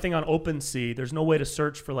put my thing on OpenSea, there's no way to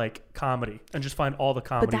search for like comedy and just find all the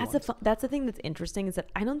comedy But that's the thing that's interesting is that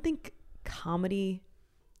I don't think comedy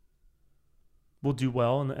will do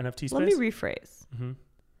well in the NFT space. Let me rephrase. Mm-hmm.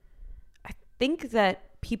 I think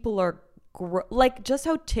that people are like just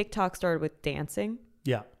how TikTok started with dancing.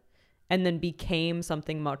 Yeah. And then became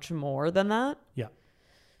something much more than that. Yeah.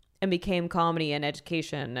 And became comedy and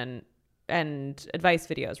education and advice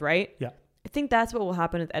videos, right? Yeah. I think that's what will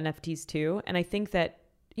happen with NFTs too. And I think that,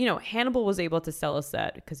 Hannibal was able to sell a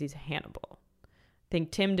set because he's Hannibal. I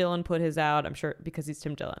think Tim Dillon put his out, I'm sure, because he's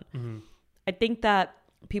Tim Dillon. Mm-hmm. I think that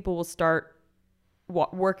people will start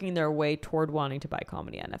working their way toward wanting to buy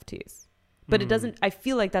comedy NFTs. But it doesn't, I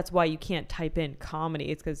feel like that's why you can't type in comedy.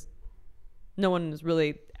 It's because no one is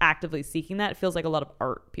really actively seeking that. It feels like a lot of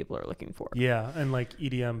art people are looking for. Yeah, and like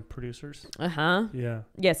EDM producers. Uh-huh. Yeah.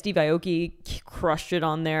 Yeah, Steve Aoki crushed it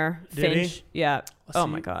on there. Did Finch. he? Yeah. Oh,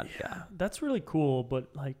 my God. Yeah. That's really cool,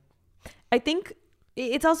 but like... I think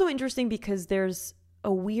it's also interesting because there's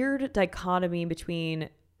a weird dichotomy between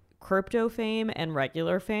crypto fame and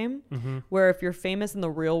regular fame, where if you're famous in the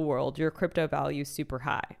real world, your crypto value is super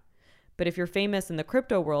high. But if you're famous in the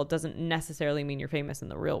crypto world, doesn't necessarily mean you're famous in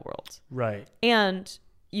the real world. Right. And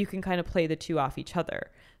you can kind of play the two off each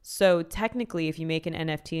other. So technically, if you make an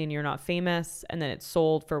NFT and you're not famous and then it's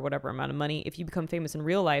sold for whatever amount of money, if you become famous in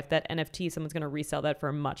real life, that NFT, someone's going to resell that for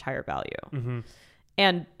a much higher value. Mm-hmm.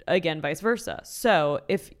 And again, vice versa. So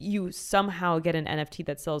if you somehow get an NFT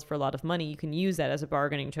that sells for a lot of money, you can use that as a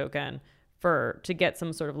bargaining token to get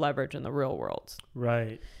some sort of leverage in the real world.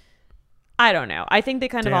 Right. I don't know. I think they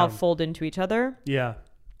kind of all fold into each other. Yeah.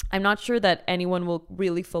 I'm not sure that anyone will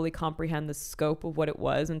really fully comprehend the scope of what it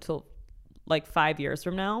was until like 5 years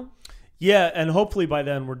from now. Yeah, and hopefully by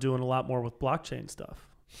then we're doing a lot more with blockchain stuff.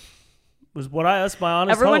 That's my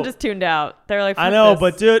honest Everyone hope. just tuned out. They're like, I know,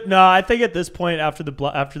 but dude, no, I think at this point after the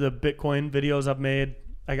Bitcoin videos I've made,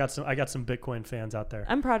 I got some Bitcoin fans out there.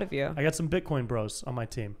 I'm proud of you. I got some Bitcoin bros on my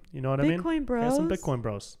team. You know what I mean? Bitcoin bros? I got some Bitcoin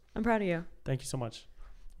bros. I'm proud of you. Thank you so much.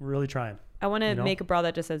 We're really trying. I want to make a bra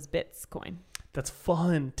that just says Bitscoin. That's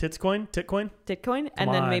fun. Titcoin? Ditcoin?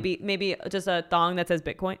 And then maybe just a thong that says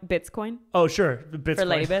Bitscoin. Oh, sure. The Bitscoin. For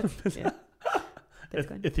lay bits. Yeah.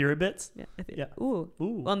 Ethereum Yeah. Yeah. Ooh.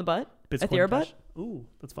 On the butt? Bitcoin Ethereum butt? Ooh,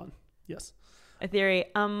 that's fun. Yes.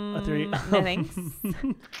 Ethereum. No thanks.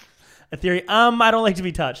 Ethereum. I don't like to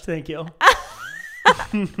be touched. Thank you.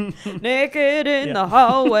 Naked in the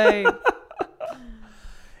hallway.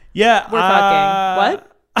 Yeah. We're fucking. What?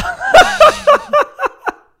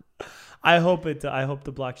 I hope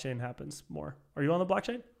the blockchain happens more. Are you on the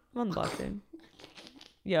blockchain? I'm on the blockchain.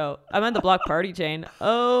 Yo, I'm on the block party chain.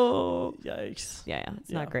 Oh. Yikes. Yeah.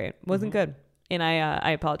 It's not great. Wasn't good. And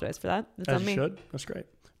I apologize for that. That's on me. Should. That's great.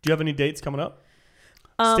 Do you have any dates coming up?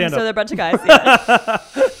 So they're a bunch of guys. Yeah.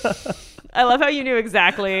 I love how you knew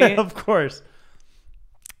exactly. Of course.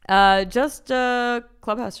 Just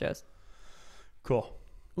Clubhouse shows. Cool.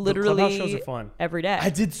 Literally, Clubhouse shows are fun. Every day. I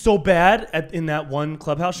did so bad in that one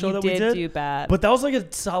Clubhouse show that we did. You did do bad. But that was like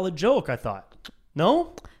a solid joke, I thought.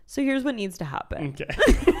 No? So here's what needs to happen. Okay.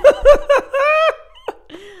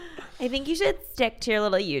 I think you should stick to your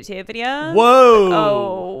little YouTube videos. Whoa.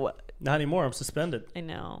 Oh. Not anymore. I'm suspended. I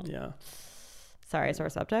know. Yeah. Sorry, sore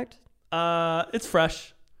subject. It's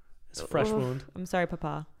fresh. It's a fresh wound. I'm sorry,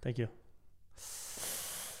 Papa. Thank you.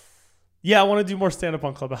 Yeah, I want to do more stand-up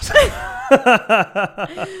on Clubhouse.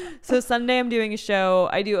 So Sunday I'm doing a show.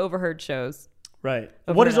 I do Overheard shows. Right.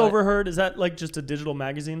 What is Overheard? Is that like just a digital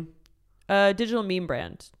magazine? Digital meme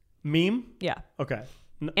brand. Meme? Yeah. Okay.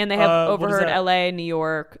 And they have Overheard LA, New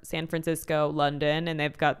York, San Francisco, London, and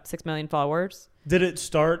they've got 6 million followers. Did it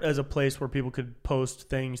start as a place where people could post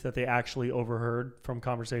things that they actually overheard from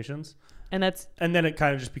conversations? And then it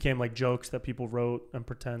kind of just became like jokes that people wrote and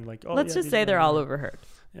pretend like, oh, let's just say they're all overheard.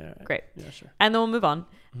 Yeah. Right. Great. Yeah, sure. And then we'll move on.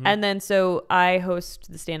 Mm-hmm. And then so I host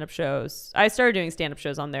the stand-up shows. I started doing stand-up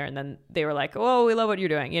shows on there, and then they were like, oh, we love what you're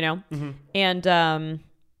doing, you know? Mm-hmm. And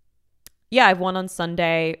yeah, I've one on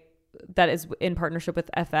Sunday that is in partnership with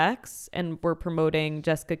FX, and we're promoting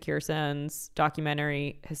Jessica Kirsten's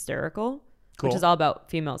documentary Hysterical, which is all about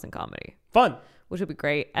females in comedy. Fun. Which would be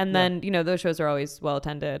great. And then, you know, those shows are always well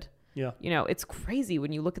attended. Yeah. You know, it's crazy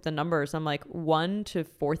when you look at the numbers. I'm like 1,000 to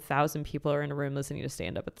 4,000 people are in a room listening to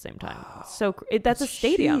stand up at the same time. Wow. So that's a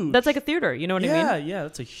stadium. Huge. That's like a theater. You know what I mean? Yeah.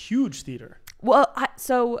 That's a huge theater. Well,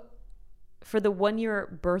 so for the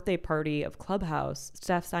 1-year birthday party of Clubhouse,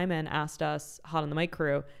 Steph Simon asked us, Hot on the Mic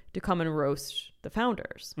crew, to come and roast the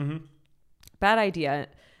founders. Mm-hmm. Bad idea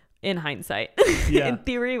in hindsight. Yeah. In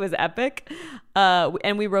theory, it was epic.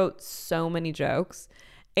 And we wrote so many jokes.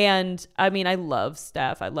 And I mean, I love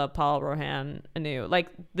Steph. I love Paul, Rohan, Anu. Like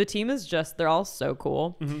the team is just, they're all so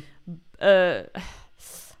cool. Mm-hmm.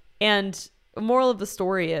 And moral of the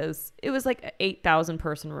story is it was like an 8,000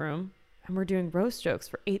 person room and we're doing roast jokes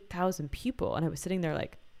for 8,000 people. And I was sitting there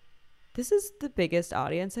like, this is the biggest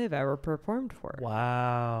audience I've ever performed for.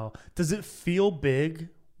 Wow. Does it feel big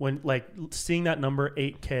when like seeing that number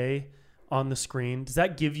 8K on the screen? Does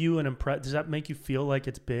that give you does that make you feel like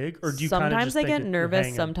it's big, or do you kind of just sometimes I get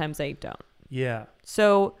nervous, sometimes I don't? Yeah.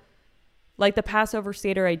 So like the Passover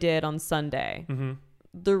Seder I did on Sunday, mm-hmm.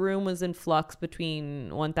 the room was in flux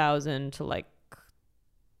between 1,000 to like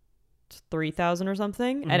 3,000 or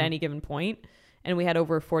something mm-hmm. at any given point, and we had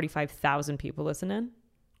over 45,000 people listening.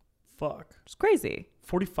 Fuck. It's crazy.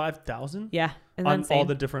 45,000? Yeah. On all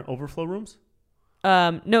the different overflow rooms?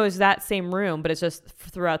 No, it's that same room, but it's just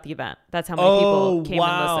throughout the event. That's how many people came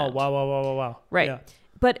and listened. Wow. Right. Yeah.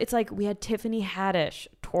 But it's like we had Tiffany Haddish,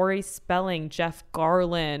 Tori Spelling, Jeff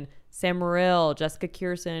Garland, Sam Morrill, Jessica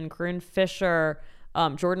Kirsten, Corinne Fisher,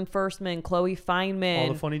 Jordan Firstman, Chloe Feynman.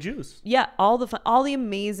 All the funny Jews. Yeah, all the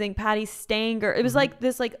amazing Patty Stanger. It was mm-hmm. like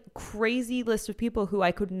this like crazy list of people who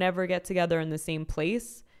I could never get together in the same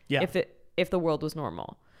place if the world was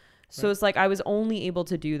normal. So it's like I was only able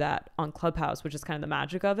to do that on Clubhouse, which is kind of the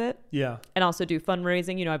magic of it. Yeah. And also do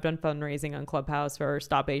fundraising. You know, I've done fundraising on Clubhouse for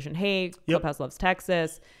Stop Asian Hate. Clubhouse Loves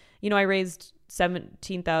Texas. You know, I raised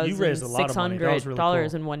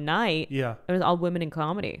 $17,600 in one night. Yeah. It was all women in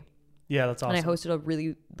comedy. Yeah, that's awesome. And I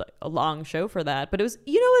hosted a long show for that. But it was,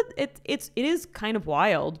 you know, it is kind of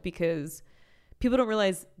wild because people don't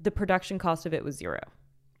realize the production cost of it was zero.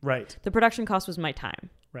 Right. The production cost was my time.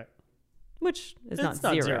 Right. Which is not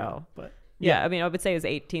zero, but yeah, I mean, I would say it was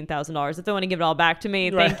 $18,000. If they want to give it all back to me,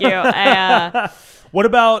 thank you. What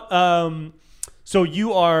about, so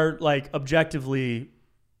you are like objectively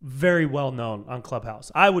very well known on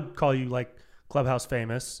Clubhouse. I would call you like Clubhouse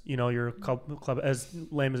famous. You know, you're a club, as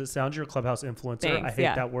lame as it sounds, you're a Clubhouse influencer. Thanks, I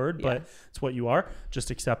hate that word, but it's what you are. Just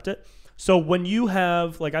accept it. So when you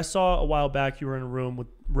have, like I saw a while back, you were in a room with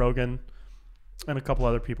Rogan and a couple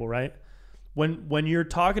other people, right? When you're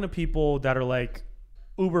talking to people that are like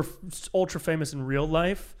ultra famous in real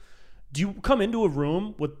life, do you come into a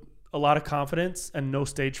room with a lot of confidence and no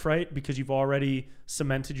stage fright because you've already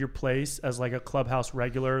cemented your place as like a Clubhouse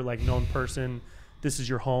regular, like known person? This is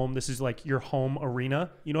your home. This is like your home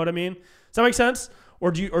arena. You know what I mean? Does that make sense?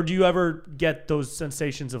 Or do you ever get those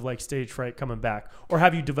sensations of like stage fright coming back? Or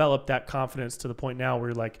have you developed that confidence to the point now where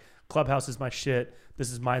you're like, Clubhouse is my shit.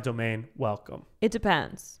 This is my domain. Welcome. It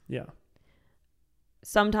depends. Yeah.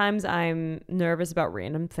 Sometimes I'm nervous about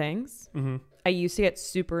random things. Mm-hmm. I used to get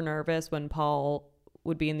super nervous when Paul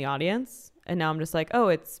would be in the audience. And now I'm just like, oh,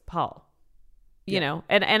 it's Paul. You know?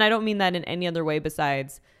 And I don't mean that in any other way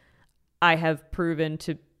besides I have proven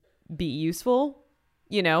to be useful,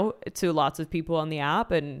 you know, to lots of people on the app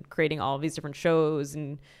and creating all of these different shows.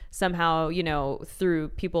 And somehow, you know, through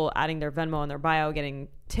people adding their Venmo in their bio, getting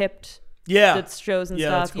tipped shows and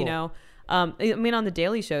stuff, cool. You know. I mean, on the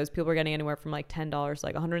daily shows, people are getting anywhere from like $10 to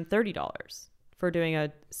like $130 for doing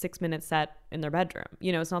a 6-minute set in their bedroom.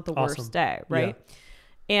 You know, it's not the worst day, right?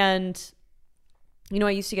 Yeah. And, you know,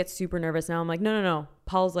 I used to get super nervous. Now I'm like, no.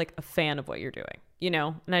 Paul's like a fan of what you're doing, you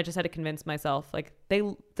know? And I just had to convince myself, like,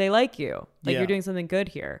 they like you. Like, you're doing something good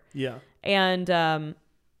here. Yeah. And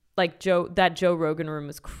like Joe Rogan room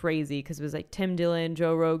was crazy because it was like Tim Dillon,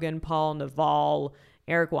 Joe Rogan, Paul Naval,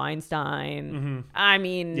 Eric Weinstein. Mm-hmm. I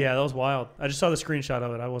mean, Yeah, that was wild. I just saw the screenshot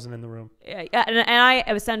of it. I wasn't in the room. and I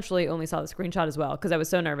essentially only saw the screenshot as well because I was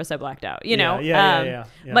so nervous I blacked out. You know, Yeah.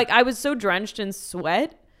 Like I was so drenched in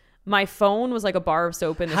sweat, my phone was like a bar of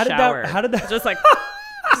soap in the shower. How did that? Just like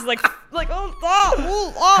How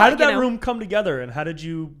did that room come together, and how did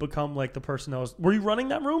you become like the person that was? Were you running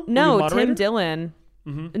that room? No, Tim Dillon.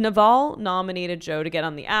 Mm-hmm. Naval nominated Joe to get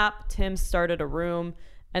on the app. Tim started a room,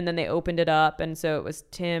 and then they opened it up, and so it was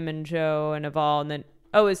Tim and Joe and Naval, and then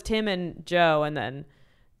it was Tim and Joe, and then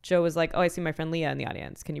Joe was like, "Oh, I see my friend Leah in the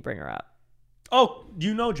audience. Can you bring her up?" Oh,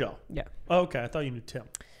 you know Joe? Yeah. Oh, okay, I thought you knew Tim.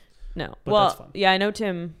 No. But well, that's fine. yeah, I know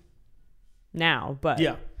Tim now, but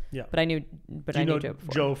Yeah. But I knew Joe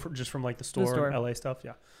before. Joe just from like the store. LA stuff.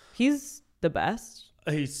 Yeah. He's the best.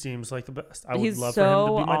 He seems like the best. I He's would love so for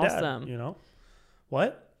him to be my awesome. dad. You know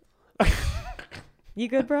what? You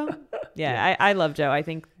good, bro? Yeah. I love Joe. I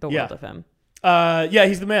think the world of him. Yeah,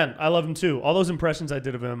 he's the man. I love him too. All those impressions I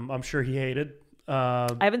did of him, I'm sure he hated. I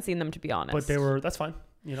haven't seen them, to be honest. But that's fine.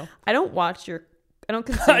 You know, I don't consume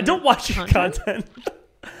I don't watch your content.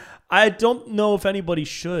 I don't know if anybody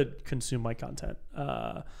should consume my content.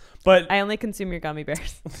 But I only consume your gummy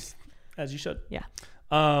bears. As you should. Yeah.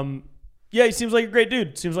 Yeah, he seems like a great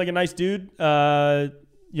dude. Seems like a nice dude.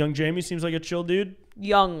 Young Jamie seems like a chill dude.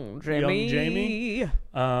 Young Jamie.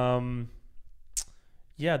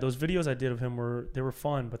 Yeah, those videos I did of him were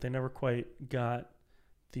fun, but they never quite got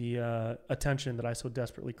the attention that I so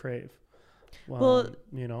desperately crave. Well,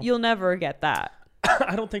 you know, you'll never get that.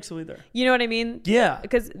 I don't think so either. You know what I mean? Yeah.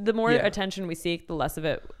 Because the more attention we seek, the less of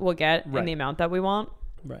it we'll get in the amount that we want.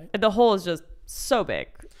 Right. The hole is just so big.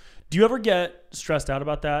 Do you ever get stressed out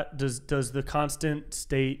about that? Does the constant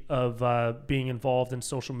state of being involved in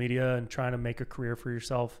social media and trying to make a career for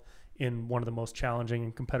yourself in one of the most challenging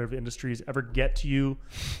and competitive industries ever get to you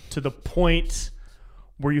to the point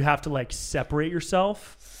where you have to like separate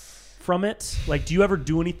yourself from it? Like, do you ever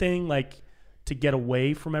do anything like to get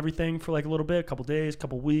away from everything for like a little bit, a couple days, a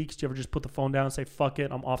couple weeks? Do you ever just put the phone down and say, fuck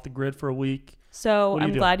it, I'm off the grid for a week? So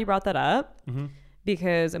I'm glad you brought that up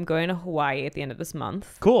because I'm going to Hawaii at the end of this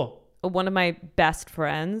month. Cool. One of my best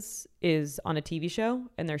friends is on a TV show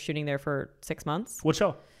and they're shooting there for 6 months. What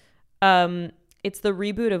show? It's the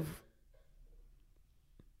reboot of...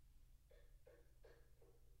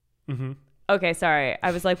 Okay, sorry.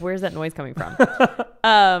 I was like, where's that noise coming from?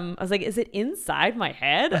 I was like, is it inside my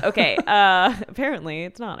head? Okay. Apparently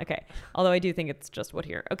it's not. Okay. Although I do think it's just what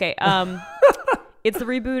here. Okay. It's the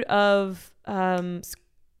reboot of not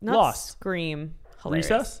Lost. Scream. Hilarious.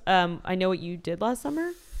 Recess? I Know What You Did Last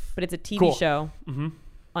Summer, but it's a TV show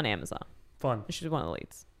on Amazon. Fun. She's one of the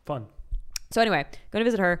leads. Fun. So anyway, going to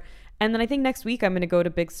visit her. And then I think next week I'm going to go to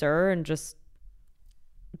Big Sur and just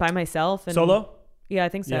by myself. And Solo? Yeah, I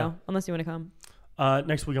think so. Yeah. Unless you want to come.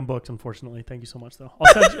 Next week I'm booked, unfortunately. Thank you so much, though.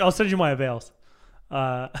 I'll send you my avails.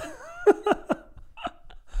 I'll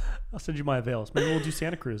send you my avails. Maybe we'll do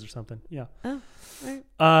Santa Cruz or something. Yeah. Oh, all right.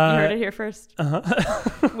 You heard it here first. Uh-huh.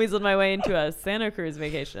 Weaseled my way into a Santa Cruz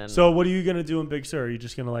vacation. So what are you going to do in Big Sur? Are you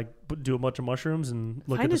just going to like do a bunch of mushrooms and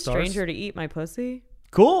look at the stars? Find a stranger to eat my pussy.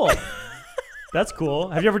 Cool. That's cool.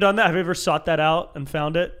 Have you ever done that? Have you ever sought that out and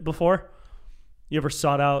found it before? You ever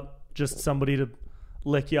sought out just somebody to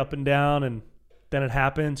lick you up and down and then it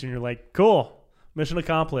happens and you're like, cool, mission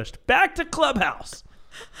accomplished. Back to Clubhouse.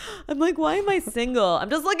 I'm like, why am I single? I'm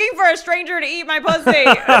just looking for a stranger to eat my pussy.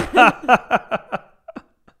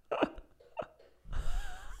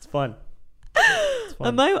 It's fun. It's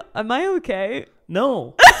fun. Am I okay?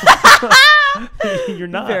 No. You're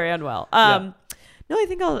not. Very unwell. Yeah. No, I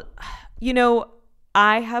think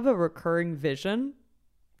I have a recurring vision.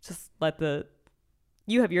 Just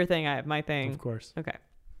you have your thing, I have my thing. Of course. Okay.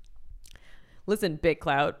 Listen, big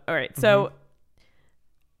clout. All right. So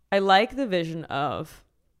I like the vision of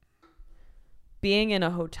being in a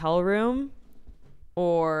hotel room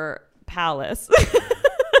or palace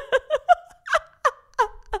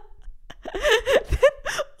that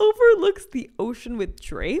overlooks the ocean with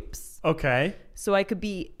drapes. Okay. So I could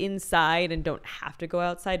be inside and don't have to go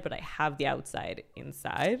outside, but I have the outside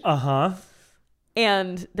inside. Uh-huh.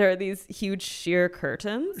 And there are these huge sheer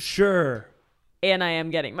curtains. Sure. And I am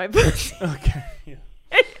getting my pussy. Okay. Yeah.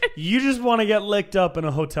 You just want to get licked up in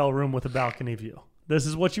a hotel room with a balcony view. This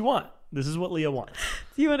is what you want. This is what Leah wants.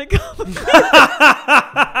 Do you want to go?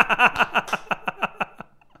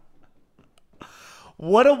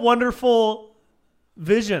 What a wonderful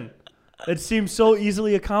vision. It seems so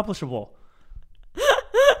easily accomplishable.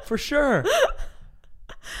 For sure.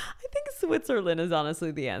 I think Switzerland is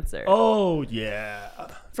honestly the answer. Oh, yeah.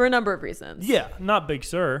 For a number of reasons. Yeah, not Big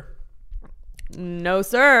Sur. No,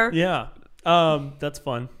 sir. Yeah. That's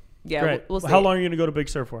fun. Yeah, Great. we'll see. How long are you going to go to Big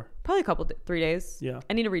Sur for? Probably 3 days. Yeah.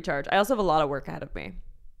 I need to recharge. I also have a lot of work ahead of me.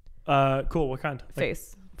 Cool. What kind?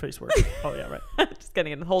 Face work. Oh yeah, right. Just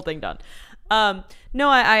getting the whole thing done. No,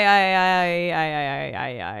 I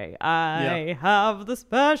have the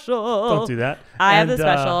special. Don't do that. I have the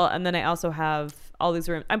special, and then I also have all these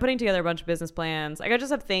rooms. I'm putting together a bunch of business plans. Like I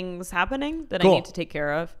just have things happening that I need to take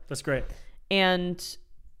care of. That's great. And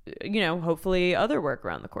hopefully other work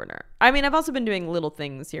around the corner. I mean, I've also been doing little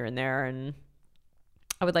things here and there, and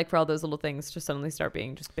I would like for all those little things to suddenly start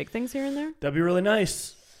being just big things here and there. That'd be really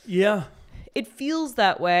nice. Yeah. It feels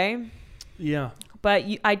that way. Yeah. But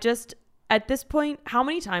I just, at this point, how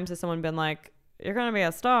many times has someone been like, you're going to be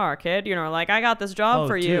a star, kid? Like, I got this job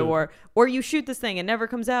for you. Or you shoot this thing, it never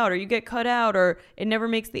comes out, or you get cut out, or it never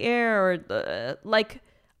makes the air. Or like,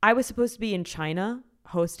 I was supposed to be in China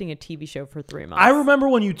hosting a TV show for 3 months. I remember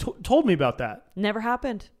when you told me about that. Never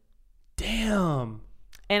happened. Damn.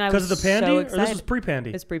 And I was because of the pandy, so or excited. this was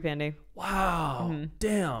pre-pandy? It's pre-pandy. Wow. Mm-hmm.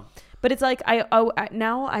 Damn. But it's like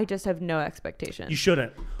now I just have no expectation. You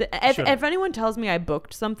shouldn't. If anyone tells me I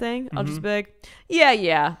booked something, I'll just be like,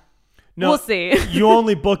 yeah. No, we'll see. You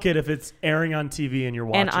only book it if it's airing on TV and you're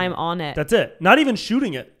watching. And I'm on it. That's it. Not even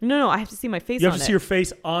shooting it. No, I have to see my face on it. You have to see your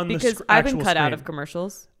face on the because actual I've been cut screen. out of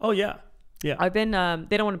commercials. Oh, yeah. Yeah. I've been,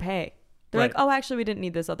 they don't want to pay. They're right. like, oh, actually, we didn't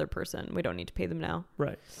need this other person. We don't need to pay them now.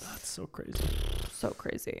 Right. That's so crazy. So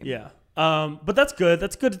crazy. Yeah. But that's good.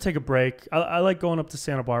 That's good to take a break. I like going up to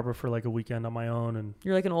Santa Barbara for like a weekend on my own. And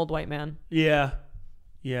you're like an old white man. Yeah.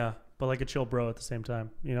 Yeah. But like a chill bro at the same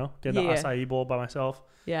time, Get the acai bowl by myself.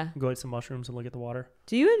 Yeah. Go eat some mushrooms and look at the water.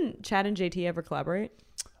 Do you and Chad and JT ever collaborate?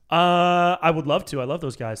 I would love to. I love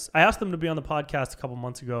those guys. I asked them to be on the podcast a couple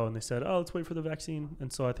months ago, and they said, "Oh, let's wait for the vaccine."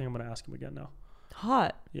 And so I think I'm going to ask them again now.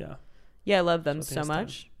 Hot. Yeah. Yeah, I love them so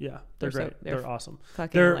much. Time. Yeah, they're great. They're awesome.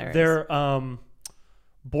 Fucking hilarious. Their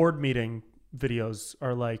board meeting videos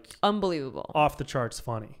are like unbelievable, off the charts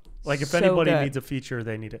funny. Like if anybody needs a feature,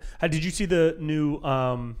 they need it. Did you see the new?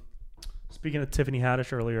 Speaking of Tiffany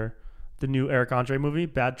Haddish earlier, the new Eric Andre movie,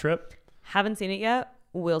 Bad Trip. Haven't seen it yet.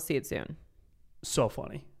 We'll see it soon. So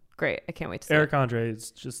funny. Great. I can't wait to see Eric Andre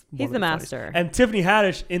is just he's the master. And Tiffany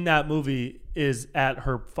Haddish in that movie is at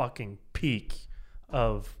her fucking peak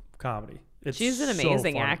of comedy. She's an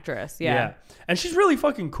amazing actress. Yeah. And she's really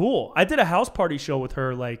fucking cool. I did a house party show with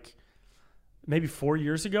her like maybe 4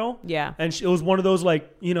 years ago. Yeah. And it was one of those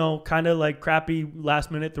like, kind of like crappy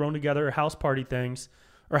last minute thrown together house party things.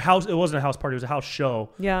 It wasn't a house party, it was a house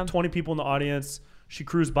show. Yeah. 20 people in the audience. She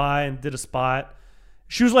cruised by and did a spot.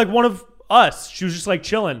 She was like one of us. She was just like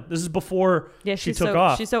chilling. This is before she took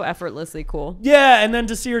off. She's so effortlessly cool. Yeah, and then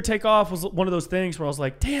to see her take off was one of those things where I was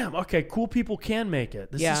like, damn, okay, cool people can make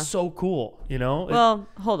it. This is so cool, Well,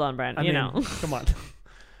 hold on, Brent. I mean, come on.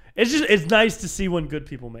 It's nice to see when good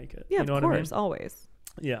people make it. Yeah, you know of course, always.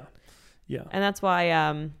 Yeah. Yeah. And that's why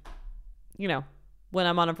when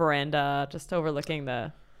I'm on a veranda just overlooking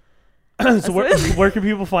the so where can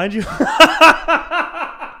people find you?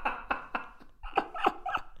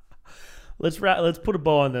 Let's put a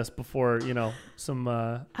bow on this before, some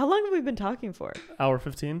How long have we been talking for? Hour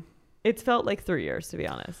 15. It's felt like 3 years, to be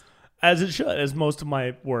honest. As it should, as most of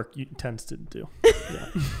my work tends to do. Yeah.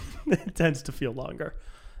 It tends to feel longer.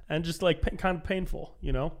 And just like kind of painful,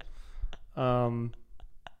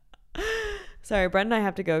 Sorry, Brent and I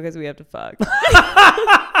have to go because we have to fuck.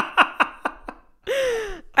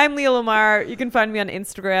 I'm Leah Lamar. You can find me on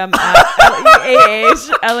Instagram at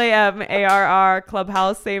LEAHLAMARR,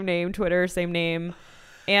 Clubhouse, same name, Twitter, same name.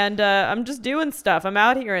 And I'm just doing stuff. I'm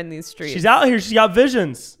out here in these streets. She's out here. She's got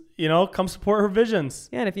visions. Come support her visions.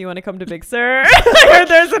 Yeah, and if you want to come to Big Sur, I heard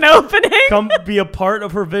there's an opening. Come be a part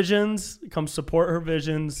of her visions. Come support her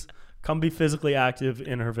visions. Come be physically active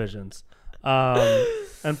in her visions.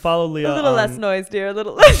 And follow Leah. A little less noise, dear. A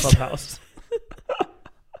little less. Clubhouse.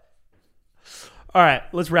 All right,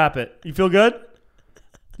 let's wrap it. You feel good?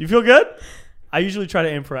 You feel good? I usually try to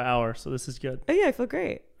aim for an hour, so this is good. Oh, yeah, I feel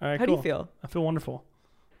great. All right, How do you feel? I feel wonderful.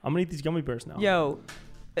 I'm going to eat these gummy bears now. Yo,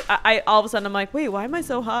 I all of a sudden, I'm like, wait, why am I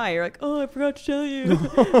so high? You're like, oh, I forgot to tell you.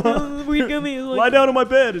 Weed gummy. Like, lie down on my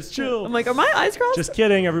bed. It's chill. I'm like, are my eyes crossed? Just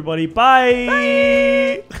kidding, everybody.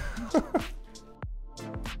 Bye. Bye.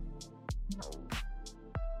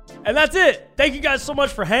 And that's it. Thank you guys so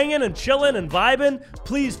much for hanging and chilling and vibing.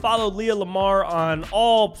 Please follow Leah Lamar on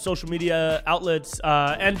all social media outlets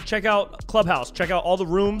and check out Clubhouse. Check out all the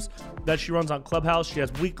rooms that she runs on Clubhouse. She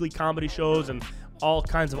has weekly comedy shows and all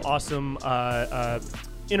kinds of awesome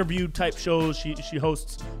interview type shows. She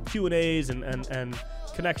hosts Q&As and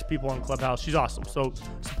connects people on Clubhouse. She's awesome. So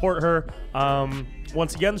support her.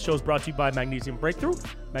 Once again, the show is brought to you by Magnesium Breakthrough,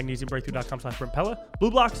 magnesiumbreakthrough.com/BrentPella,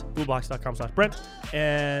 blueblocks.com/Brent,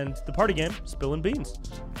 and the party game, Spillin' Beans,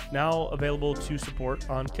 now available to support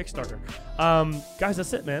on Kickstarter. Guys,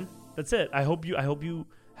 that's it, man. That's it. I hope you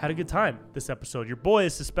had a good time this episode. Your boy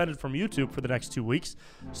is suspended from YouTube for the next 2 weeks,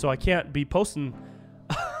 so I can't be posting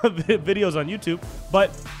videos on YouTube, but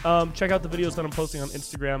check out the videos that I'm posting on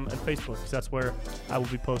Instagram and Facebook, because that's where I will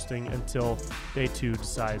be posting until day 2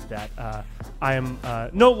 decides that I am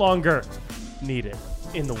no longer needed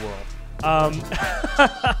in the world.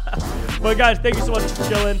 But guys, thank you so much for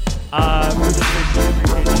chilling. Really appreciate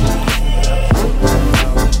you.